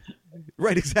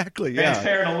 Right, exactly, yeah.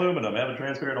 Transparent aluminum. Have a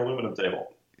transparent aluminum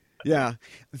table. Yeah,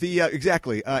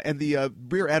 exactly, and the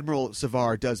Rear Admiral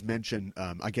Savar does mention,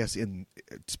 I guess, in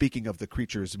speaking of the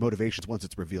creature's motivations once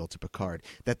it's revealed to Picard,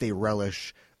 that they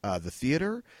relish the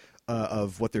theater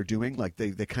of what they're doing. Like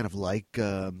they kind of like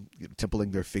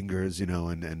templing their fingers,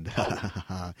 and and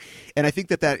I think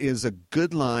that is a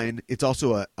good line. It's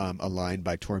also a line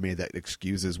by Torme that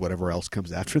excuses whatever else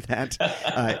comes after that.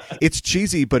 It's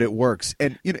cheesy, but it works,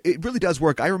 and it really does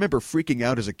work. I remember freaking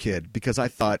out as a kid because I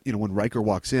thought, when Riker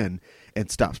walks in and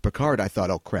stops Picard, I thought,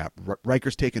 oh crap,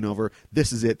 Riker's taken over.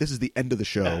 This is it. This is the end of the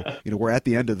show. We're at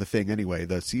the end of the thing anyway,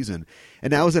 the season.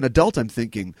 And now as an adult, I'm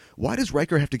thinking, why does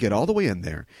Riker have to get all the way in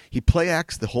there? He play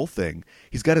acts the whole thing.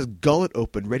 He's got his gullet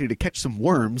open, ready to catch some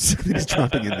worms that he's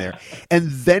dropping in there. And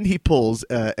then he pulls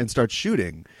and starts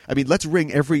shooting. I mean, let's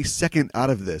wring every second out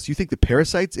of this. You think the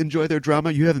parasites enjoy their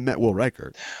drama? You haven't met Will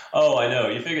Riker. Oh, I know.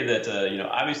 You figured that,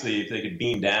 obviously if they could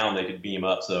beam down, they could beam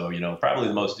up. So, probably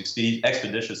the most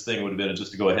expeditious thing would have been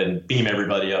just to go ahead and beam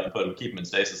everybody up and keep them in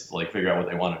stasis to figure out what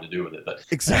they wanted to do with it. But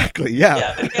exactly, yeah.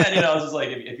 Yeah, but again, it's just like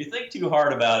if you think too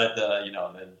hard about it,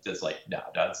 then just no,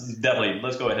 it's definitely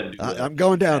let's go ahead and do that. I'm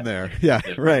going down there. Yeah,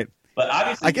 right. But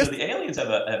obviously, I guess the aliens have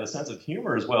a sense of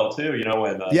humor as well too.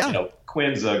 When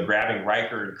Quinn's grabbing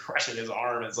Riker and crushing his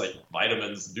arm, it's like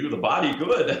vitamins do the body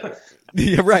good.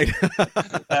 Yeah, right.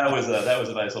 that was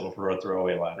a nice little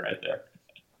throwaway line right there.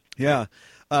 Yeah.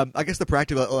 I guess the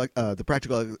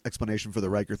practical explanation for the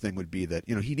Riker thing would be that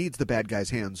he needs the bad guy's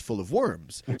hands full of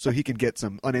worms so he can get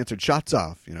some unanswered shots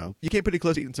off. You came pretty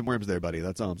close to eating some worms there, buddy.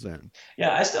 That's all I'm saying.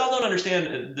 Yeah, I still don't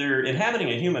understand. They're inhabiting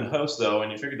a human host though,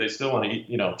 and you figure they still want to eat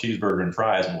cheeseburger and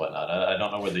fries and whatnot. I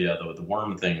don't know where the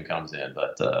worm thing comes in,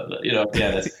 but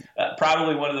that's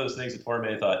probably one of those things that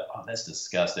Torme thought, oh, that's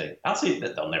disgusting. I'll see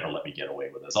that they'll never let me get away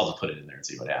with this. I'll just put it in there and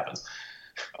see what happens.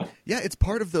 Yeah, it's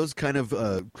part of those kind of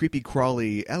creepy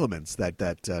crawly elements that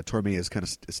Torme is kind of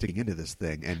sticking into this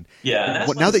thing. And yeah, and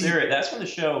that's when the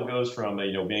show goes from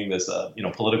being this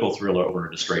political thriller over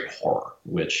to straight horror,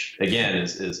 which again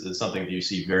is something that you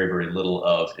see very, very little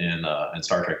of in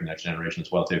Star Trek: The Next Generation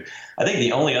as well too. I think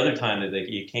the only other time that they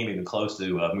came even close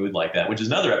to a mood like that, which is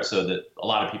another episode that a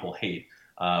lot of people hate,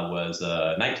 was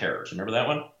Night Terrors. Remember that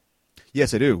one?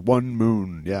 Yes, I do. One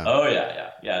Moon, yeah. Oh,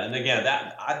 yeah. And again,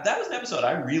 that was an episode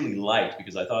I really liked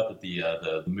because I thought that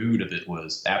the mood of it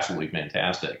was absolutely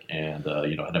fantastic and,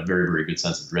 had a very, very good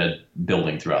sense of dread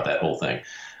building throughout that whole thing.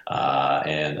 I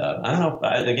don't know.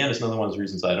 Again, it's another one of those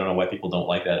reasons I don't know why people don't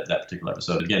like that particular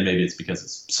episode. Again, maybe it's because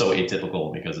it's so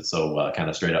atypical, because it's so kind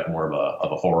of straight up more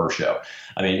of a horror show.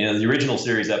 I mean, the original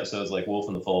series episodes like Wolf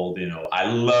in the Fold,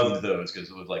 I loved those because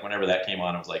it was like whenever that came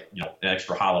on, it was like an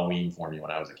extra Halloween for me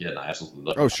when I was a kid, and I absolutely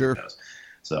loved those.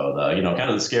 So kind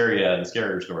of the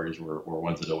scarier stories were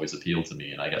ones that always appealed to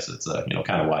me, and I guess it's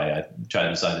kind of why I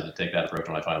decided to take that approach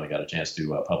when I finally got a chance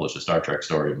to publish a Star Trek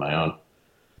story of my own.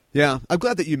 Yeah, I'm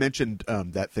glad that you mentioned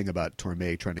that thing about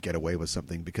Torme trying to get away with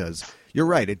something, because you're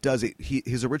right. It does.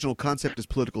 His original concept is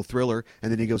political thriller,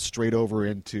 and then he goes straight over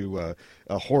into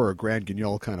a horror, Grand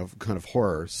Guignol kind of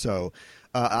horror. So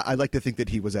I like to think that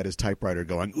he was at his typewriter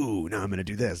going, "Ooh, now I'm going to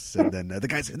do this," and then that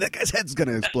guy's head's going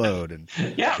to explode. And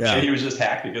yeah, he was just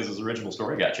hacked because his original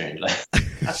story got changed.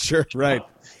 Sure, right.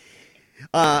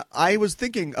 I was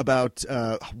thinking about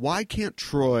why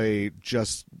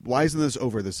isn't this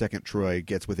over the second Troy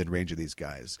gets within range of these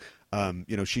guys?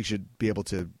 She should be able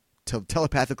to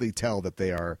telepathically tell that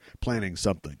they are planning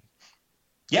something.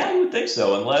 Yeah, I would think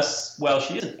so, unless,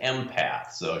 she is an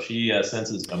empath, so she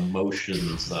senses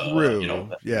emotions. True.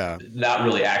 Not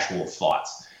really actual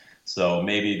thoughts. So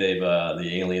maybe the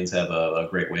aliens have a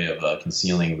great way of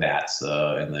concealing that,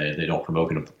 and they don't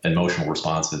provoke an emotional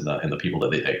response in the people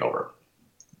that they take over.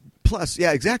 Plus,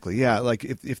 yeah, exactly. Yeah, like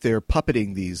if they're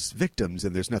puppeting these victims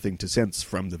and there's nothing to sense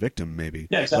from the victim, maybe.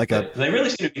 Yeah, exactly. They really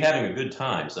seem to be having a good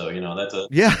time. So, that's a...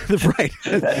 Yeah, right.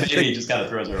 That maybe just kind of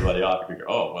throws everybody off. You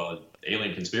go,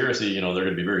 alien conspiracy, they're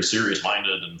going to be very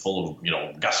serious-minded and full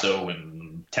of, gusto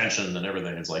and tension and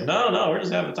everything. It's like, no, we're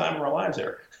just having the time of our lives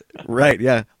here. Right,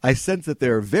 yeah. I sense that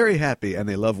they're very happy and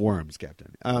they love worms,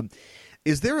 Captain.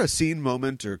 Is there a scene,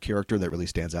 moment, or character that really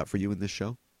stands out for you in this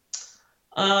show?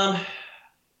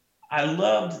 I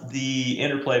loved the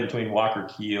interplay between Walker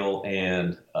Keel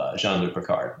and Jean-Luc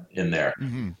Picard in there.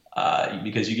 Mm-hmm.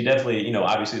 Because you could definitely,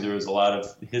 obviously there was a lot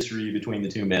of history between the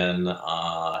two men,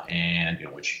 and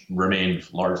which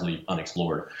remained largely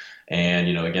unexplored. And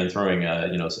again, throwing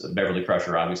Beverly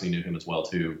Crusher obviously knew him as well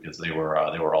too, because they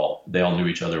all knew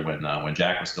each other when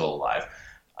Jack was still alive.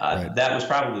 Right. That was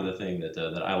probably the thing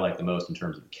that I liked the most in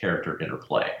terms of character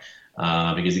interplay,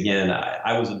 because again,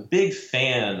 I was a big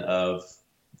fan of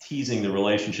teasing the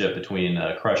relationship between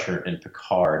Crusher and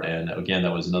Picard, and again,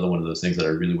 that was another one of those things that I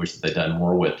really wish that they'd done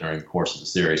more with during the course of the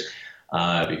series,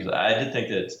 because I did think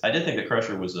that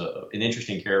Crusher was an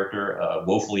interesting character,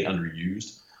 woefully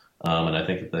underused, and I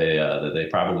think that they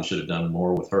probably should have done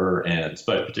more with her, and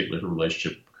especially particularly her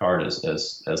relationship with Picard as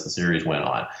the series went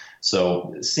on.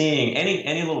 So seeing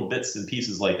any little bits and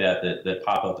pieces like that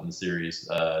pop up in the series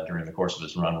during the course of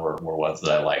its run were ones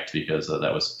that I liked, because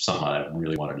that was something I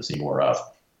really wanted to see more of.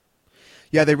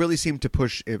 Yeah, they really seem to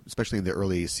push, especially in the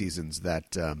early seasons,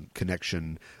 that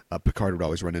connection. Picard would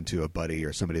always run into a buddy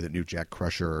or somebody that knew Jack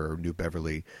Crusher or knew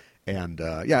Beverly. And,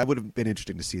 it would have been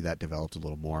interesting to see that developed a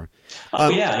little more.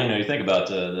 You think about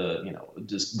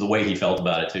just the way he felt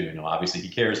about it, too. Obviously he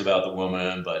cares about the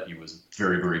woman, but he was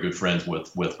very, very good friends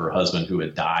with her husband who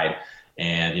had died.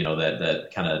 And, that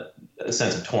kind of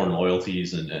sense of torn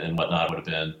loyalties and whatnot would have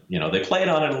been, they played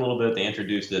on it a little bit. They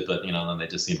introduced it, but, then they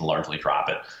just seemed to largely drop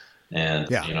it. And,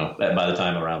 by the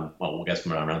time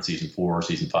around season 4,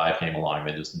 season 5 came along,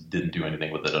 they just didn't do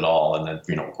anything with it at all. And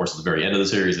then, of course, at the very end of the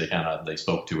series, they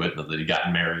spoke to it, and that he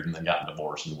got married and then got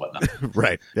divorced and whatnot.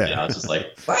 Right. Yeah. It's just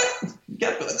like, what?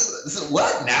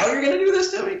 What? Now you're going to do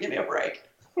this to me? Give me a break.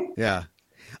 Yeah.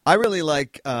 I really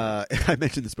like, I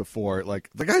mentioned this before, like,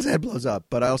 the guy's head blows up,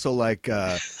 but I also like...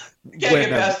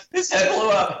 his head blew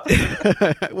up.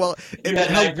 Well, you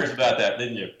had nightmares about that,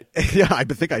 didn't you? Yeah, I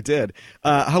think I did.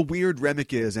 How weird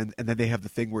Remick is, and then they have the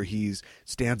thing where he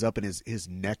stands up and his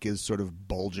neck is sort of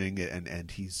bulging, and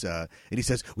he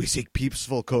says, "We seek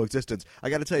peaceful coexistence."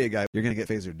 I got to tell you, guy, you're going to get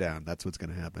phasered down. That's what's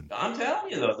going to happen. I'm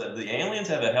telling you, though, the aliens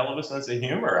have a hell of a sense of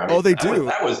humor. They do.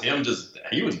 That was him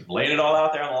he was laying it all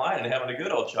out there on the line and having a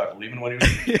good old chuckle, even when he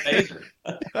was phasered.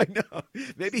 I know.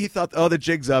 Maybe he thought, the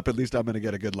jig's up. At least I'm going to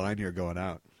get a good line here going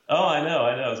out. Oh, I know.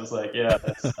 It's just like,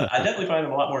 I definitely find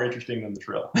them a lot more interesting than the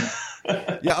Trill.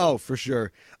 Yeah, for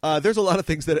sure. There's a lot of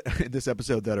things that in this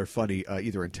episode that are funny,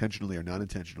 either intentionally or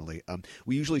non-intentionally.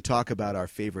 We usually talk about our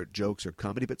favorite jokes or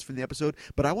comedy bits from the episode,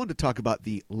 but I wanted to talk about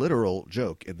the literal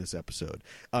joke in this episode.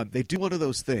 They do one of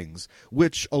those things,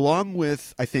 which, along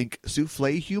with, I think,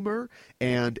 souffle humor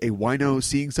and a wino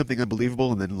seeing something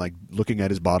unbelievable and then like looking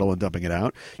at his bottle and dumping it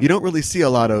out, you don't really see a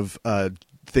lot of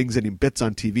things, any bits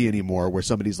on TV anymore where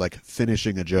somebody's like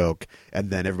finishing a joke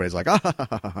and then everybody's like,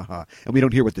 and we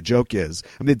don't hear what the joke is.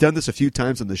 I mean, they've done this a few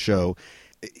times on the show.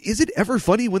 Is it ever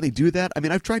funny when they do that? I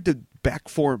mean, I've tried to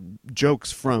backform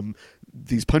jokes from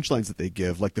these punchlines that they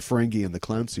give, like the Ferengi and the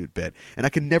clown suit bit, and I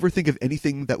can never think of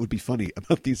anything that would be funny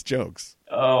about these jokes.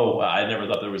 Oh, I never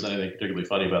thought there was anything particularly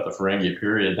funny about the Ferengi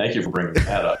period. Thank you for bringing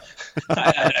that up.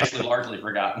 I had actually largely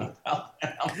forgotten about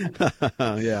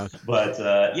that. Yeah. But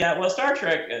well, Star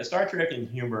Trek and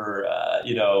humor,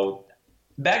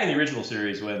 back in the original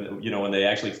series when they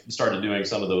actually started doing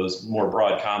some of those more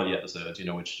broad comedy episodes,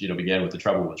 which began with The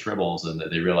Trouble with Tribbles, and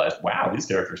they realized, wow, these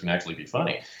characters can actually be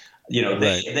funny.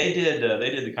 They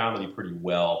did the comedy pretty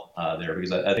well there,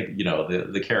 because I think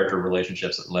the character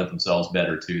relationships that lent themselves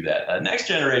better to that. Next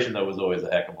Generation, though, was always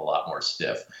a heck of a lot more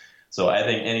stiff. So I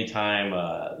think anytime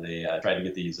they tried to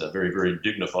get these very, very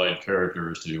dignified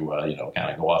characters to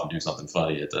kind of go off and do something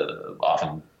funny, it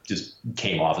often just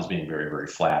came off as being very, very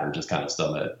flat, or just kind of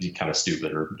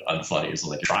stupid or unfunny. It's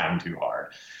like you're trying too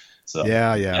hard. So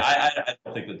yeah. I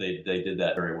don't think that they did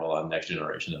that very well on Next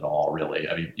Generation at all, really.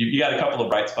 I mean, you got a couple of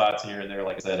bright spots here and there,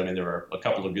 like I said. I mean, there were a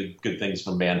couple of good things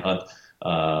from Manhunt,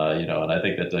 and I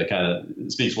think that kind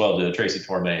of speaks well to Tracy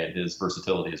Torme and his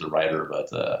versatility as a writer.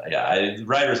 But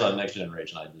writers on Next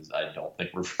Generation, I don't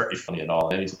think were very funny at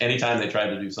all. Anytime they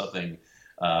tried to do something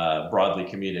broadly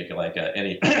comedic, like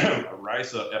any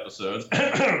Risa episodes,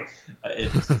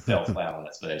 it just fell flat on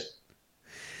its face.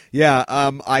 Yeah,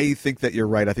 I think that you're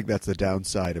right. I think that's the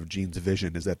downside of Gene's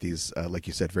vision, is that these, like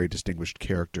you said, very distinguished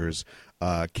characters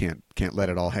can't let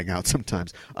it all hang out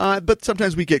sometimes. But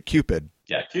sometimes we get Cupid.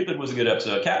 Yeah, Cupid was a good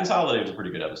episode. Captain's Holiday was a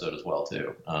pretty good episode as well,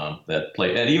 too. That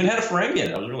played, and even had a Ferengi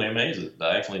in it. I was really amazed.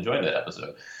 I actually enjoyed that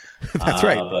episode. That's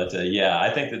right. But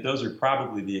I think that those are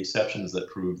probably the exceptions that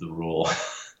prove the rule.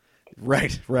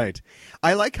 Right.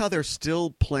 I like how they're still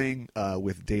playing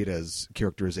with Data's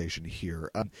characterization here.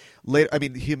 Later, I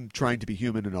mean, him trying to be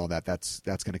human and all that, that's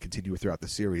going to continue throughout the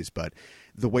series, but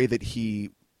the way that he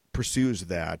pursues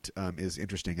that is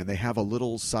interesting. And they have a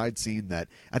little side scene that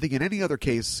I think in any other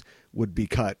case would be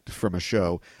cut from a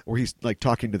show, where he's like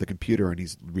talking to the computer and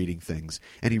he's reading things,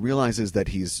 and he realizes that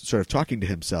he's sort of talking to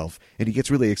himself, and he gets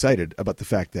really excited about the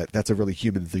fact that that's a really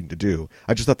human thing to do.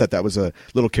 I just thought that was a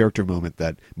little character moment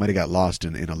that might have got lost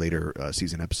in a later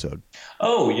season episode.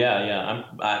 Oh yeah.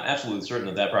 I'm absolutely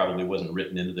certain that probably wasn't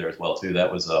written into there as well too. That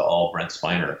was all Brent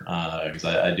Spiner, because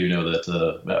I do know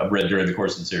that I've read during the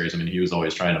course of the series. I mean, he was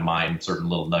always trying to mine certain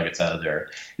little nuggets out of there.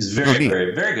 He's very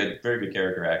good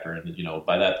character actor, and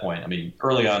by that point, I mean,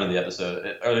 early on in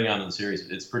the series,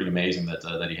 it's pretty amazing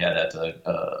that he had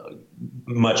that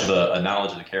much of a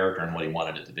knowledge of the character and what he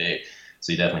wanted it to be.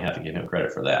 So you definitely have to give him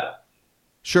credit for that.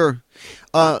 Sure.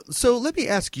 So let me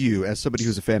ask you, as somebody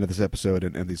who's a fan of this episode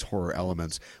and these horror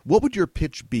elements, what would your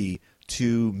pitch be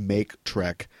to make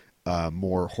Trek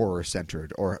more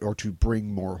horror-centered, or to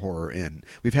bring more horror in?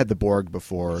 We've had the Borg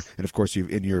before, and of course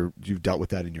you've dealt with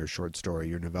that in your short story,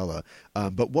 your novella.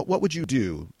 But what would you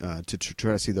do to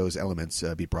try to see those elements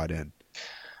be brought in?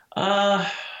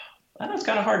 I know it's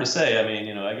kind of hard to say. I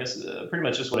mean, I guess pretty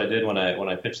much just what I did when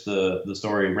I pitched the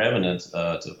story Revenant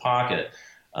to Pocket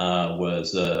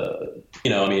was, I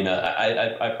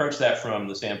approached that from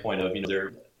the standpoint of,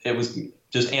 it was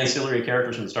just ancillary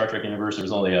characters from the Star Trek universe. There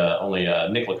was only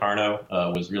Nick Locarno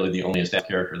was really the only established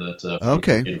character that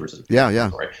okay. The universe. Yeah.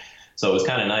 Story. So it was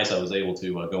kind of nice. I was able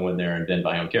to go in there and bend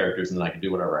my own characters, and then I could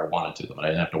do whatever I wanted to them. And I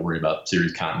didn't have to worry about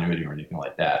series continuity or anything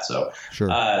like that. So, sure.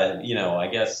 I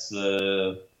guess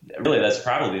really that's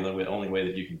probably the only way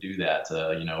that you can do that.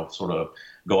 Sort of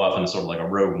go off in sort of like a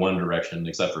Rogue One direction,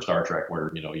 except for Star Trek,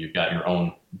 where you've got your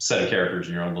own set of characters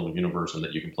in your own little universe, and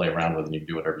that you can play around with, and you can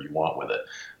do whatever you want with it.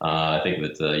 I think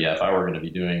that if I were going to be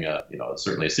doing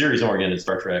certainly a series-oriented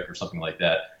Star Trek or something like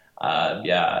that.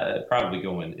 I'd probably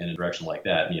go in a direction like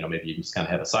that. Maybe you just kind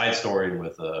of have a side story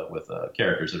with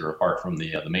characters that are apart from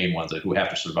the main ones who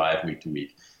have to survive week to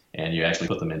week, and you actually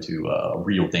put them into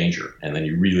real danger, and then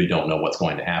you really don't know what's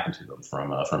going to happen to them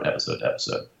from episode to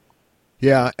episode.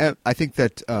 Yeah, I think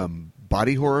that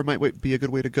body horror might be a good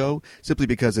way to go, simply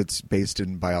because it's based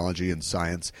in biology and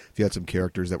science. If you had some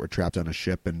characters that were trapped on a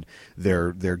ship and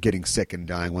they're getting sick and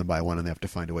dying one by one, and they have to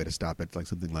find a way to stop it, like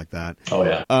something like that. Oh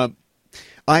yeah.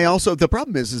 The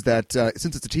problem is that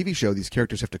since it's a TV show, these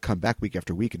characters have to come back week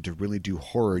after week, and to really do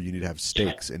horror, you need to have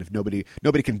stakes. Yeah. And if nobody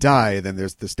can die, then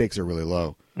the stakes are really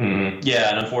low. Mm-hmm.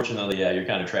 Yeah, and unfortunately, you're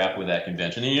kind of trapped with that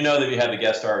convention. And that you have the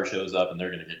guest star who shows up, and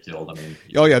they're going to get killed. I mean,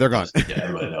 they're gone.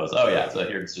 Everybody knows. Oh yeah, so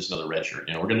here's just another red shirt.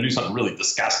 We're going to do something really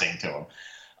disgusting to them.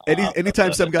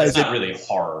 Anytime some guys, it's not really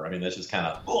horror. I mean, that's just kind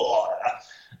of.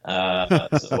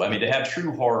 To have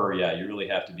true horror, you really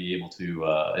have to be able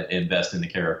to invest in the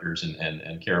characters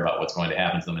and care about what's going to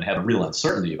happen to them, and have a real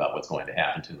uncertainty about what's going to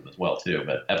happen to them as well too.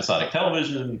 But episodic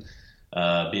television,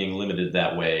 being limited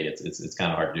that way, it's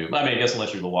kind of hard to do. I mean, I guess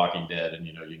unless you're The Walking Dead and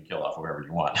you can kill off whoever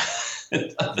you want.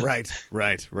 Right.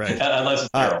 Unless it's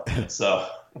Daryl. So.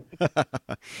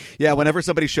 Yeah, whenever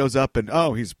somebody shows up and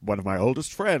he's one of my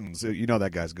oldest friends, that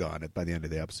guy's gone by the end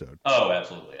of the episode. Oh,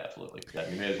 absolutely. Yeah,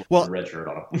 you may as well put a red shirt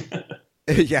on him.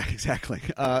 Yeah, exactly.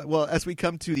 Well, as we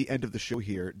come to the end of the show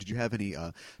here, did you have any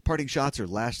parting shots or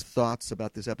last thoughts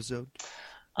about this episode?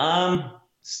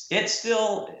 It's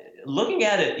still, looking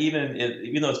at it,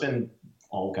 even though it's been,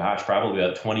 probably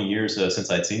about 20 years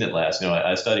since I'd seen it last.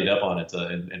 I studied up on it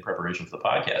in preparation for the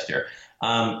podcast here.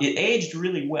 It aged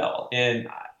really well, and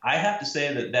I have to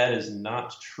say that is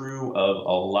not true of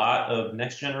a lot of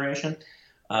Next Generation.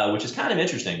 Which is kind of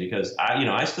interesting because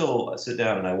I still sit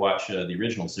down and I watch the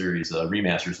original series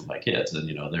remasters with my kids, and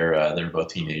they're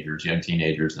both young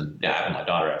teenagers, and my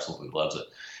daughter absolutely loves it.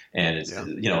 And it's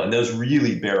and those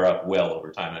really bear up well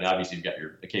over time. And obviously you've got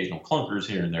your occasional clunkers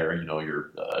here and there.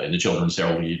 You're in the children's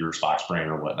Cell Lead or Spock's Brain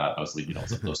or whatnot. Mostly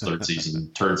those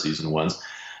turn season ones.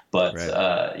 But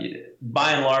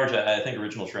by and large, I think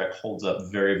original Trek holds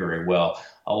up very, very well.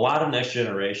 A lot of Next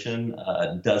Generation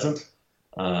doesn't.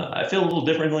 I feel a little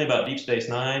differently about Deep Space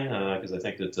Nine because I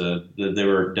think that they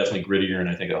were definitely grittier, and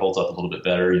I think it holds up a little bit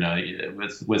better.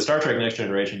 With Star Trek Next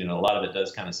Generation, a lot of it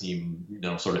does kind of seem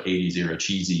sort of 80s era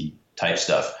cheesy type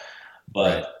stuff.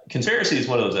 But Conspiracy is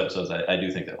one of those episodes I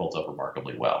do think that holds up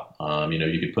remarkably well.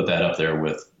 You could put that up there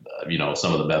with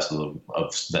some of the best of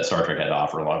that Star Trek had to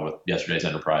offer, along with Yesterday's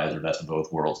Enterprise or Best of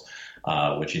Both Worlds.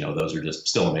 Which those are just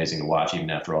still amazing to watch even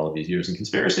after all of these years. And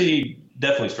Conspiracy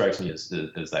definitely strikes me as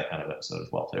that kind of episode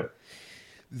as well too.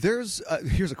 Here's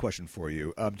a question for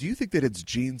you. Do you think that it's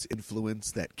Gene's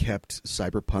influence that kept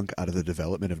cyberpunk out of the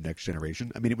development of Next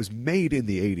Generation? I mean, it was made in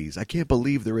the 80s. I can't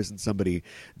believe there isn't somebody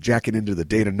jacking into the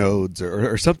data nodes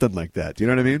or something like that. Do you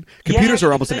know what I mean? Computers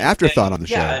are almost an afterthought on the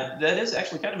show. Yeah, that is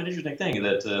actually kind of an interesting thing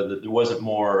that there wasn't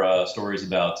more stories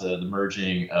about the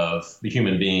merging of the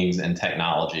human beings and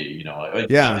technology.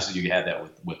 Obviously you had that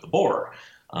with the Borg.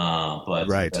 But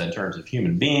in terms of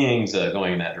human beings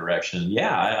going in that direction,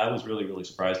 I was really, really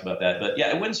surprised about that. But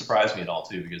it wouldn't surprise me at all,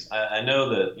 too, because I know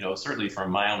that, certainly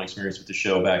from my own experience with the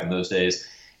show back in those days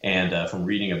and from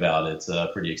reading about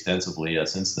it pretty extensively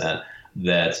since then,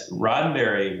 that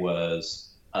Roddenberry was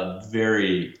a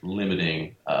very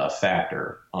limiting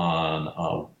factor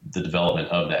on the development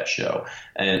of that show.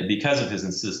 And because of his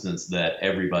insistence that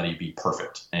everybody be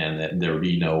perfect and that there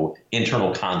be no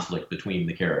internal conflict between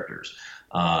the characters.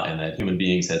 And that human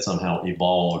beings had somehow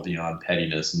evolved beyond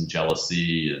pettiness and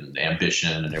jealousy and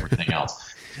ambition and everything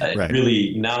else.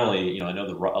 Really, not only, I know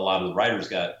a lot of the writers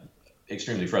got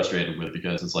extremely frustrated with it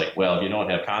because it's like, well, if you don't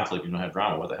have conflict, you don't have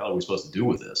drama, what the hell are we supposed to do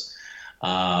with this?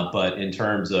 But in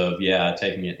terms of,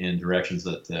 taking it in directions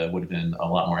that would have been a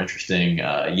lot more interesting,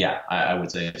 I would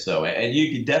say so. And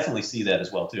you could definitely see that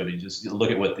as well, too. I mean, just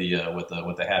look at what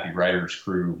the Happy Writers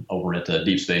crew over at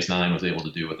Deep Space Nine was able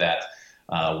to do with that.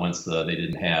 Once they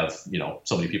didn't have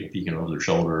so many people peeking over their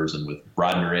shoulders, and with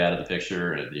Roddenberry out of the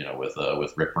picture, and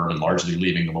with Rick Berman largely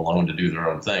leaving them alone to do their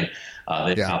own thing,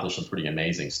 they accomplished some pretty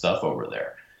amazing stuff over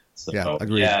there. So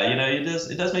agreed.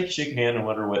 It does make you shake your hand and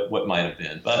wonder what might have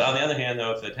been. But on the other hand,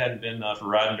 though, if it hadn't been for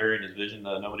Roddenberry and his vision,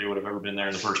 nobody would have ever been there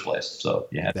in the first place. So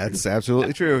that's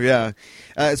absolutely true. Yeah.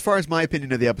 As far as my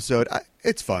opinion of the episode,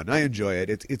 it's fun. I enjoy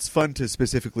it. It's fun to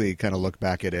specifically kind of look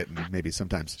back at it and maybe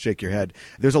sometimes shake your head.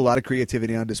 There's a lot of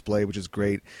creativity on display, which is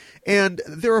great. And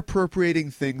they're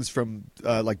appropriating things from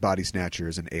like Body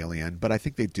Snatchers and Alien, but I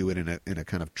think they do it in a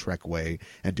kind of Trek way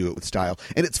and do it with style.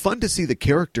 And it's fun to see the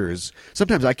characters.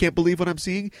 Sometimes I can't believe what I'm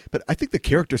seeing, but I think the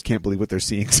characters can't believe what they're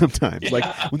seeing sometimes. Like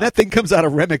when that thing comes out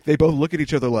of Remick, they both look at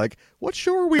each other like, what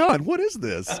show are we on? What is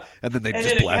this? And then they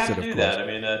just blast it, of course. That. I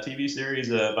mean, TV series,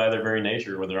 by their very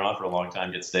nature, when they're on for a long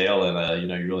time, get stale, and you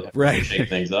really have to shake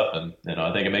things up. And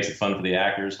I think it makes it fun for the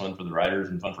actors, fun for the writers,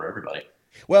 and fun for everybody.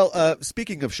 Well,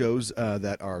 speaking of shows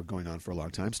that are going on for a long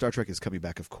time, Star Trek is coming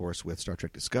back, of course, with Star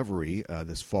Trek Discovery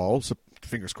this fall. So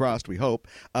fingers crossed, we hope.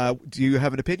 Do you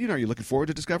have an opinion? Are you looking forward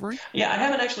to Discovery? Yeah, I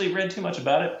haven't actually read too much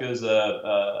about it because,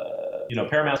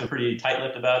 Paramount's been pretty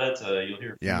tight-lipped about it. You'll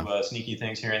hear a few sneaky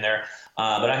things here and there.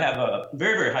 But I have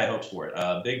very, very high hopes for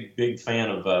it. Big fan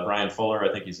of Brian Fuller.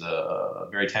 I think he's a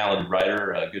very talented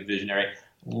writer, a good visionary.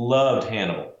 Loved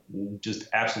Hannibal. Just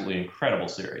absolutely incredible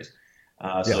series.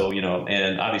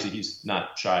 And obviously he's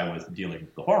not shy with dealing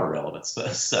with the horror elements.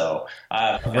 So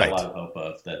I've got a lot of hope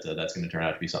of that. That's going to turn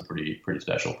out to be something pretty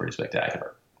special, pretty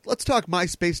spectacular. Let's talk My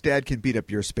Space Dad Can Beat Up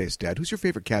Your Space Dad. Who's your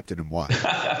favorite captain and why?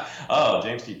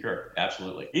 James T. Kirk.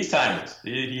 Absolutely. He's timeless.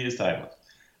 He is timeless.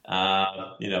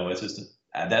 It's just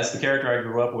That's the character I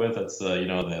grew up with. That's the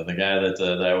guy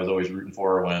that I was always rooting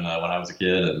for when I was a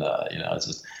kid, and it's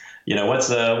just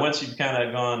once you've kind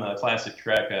of gone classic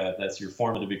Trek, that's your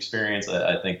formative experience.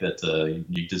 I think that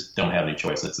you just don't have any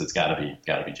choice. It's got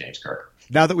to be James Kirk.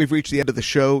 Now that we've reached the end of the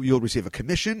show, you'll receive a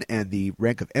commission and the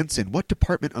rank of ensign. What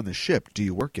department on the ship do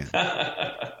you work in?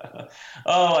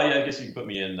 Oh, I guess you can put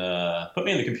me in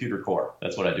the computer core.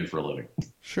 That's what I do for a living.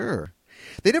 Sure.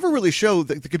 They never really show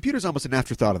the computer's almost an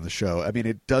afterthought on the show. I mean,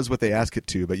 it does what they ask it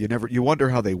to, but you wonder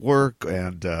how they work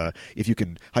and how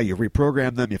you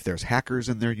reprogram them. If there's hackers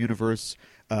in their universe,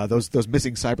 those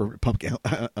missing cyberpunk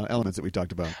elements that we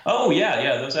talked about. Oh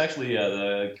yeah. Those actually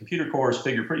the computer cores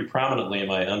figure pretty prominently in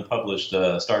my unpublished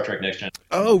Star Trek Next Gen.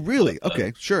 Oh really?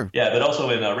 Okay, sure. Yeah, but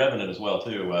also in Revenant as well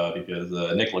too, because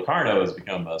Nick Locarno has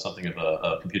become something of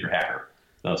a computer hacker.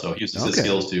 So he uses his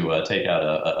skills to take out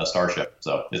a starship.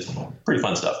 So it's pretty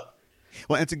fun stuff.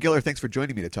 Well, Ensign Giller, thanks for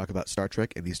joining me to talk about Star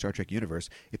Trek and the Star Trek universe.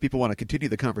 If people want to continue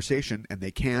the conversation, and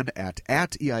they can at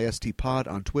EISTPod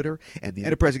on Twitter and the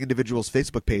Enterprising Individuals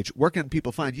Facebook page, where can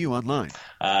people find you online?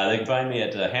 They can find me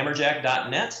at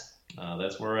hammerjack.net.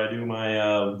 That's where I do my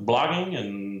blogging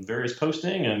and various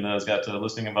posting, and it's got a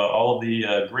listing about all of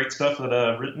the great stuff that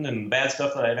I've written and bad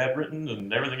stuff that I have written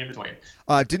and everything in between.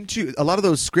 Didn't you? A lot of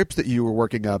those scripts that you were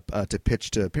working up to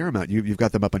pitch to Paramount, you've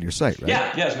got them up on your site, right?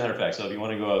 Yeah. As a matter of fact. So if you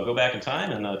want to go back in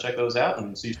time and check those out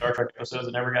and see Star Trek episodes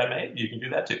that never got made, you can do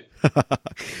that too.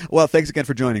 Well, thanks again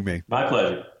for joining me. My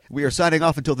pleasure. We are signing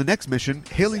off until the next mission.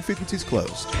 Hailing frequencies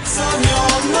closed. It's on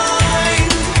your mind.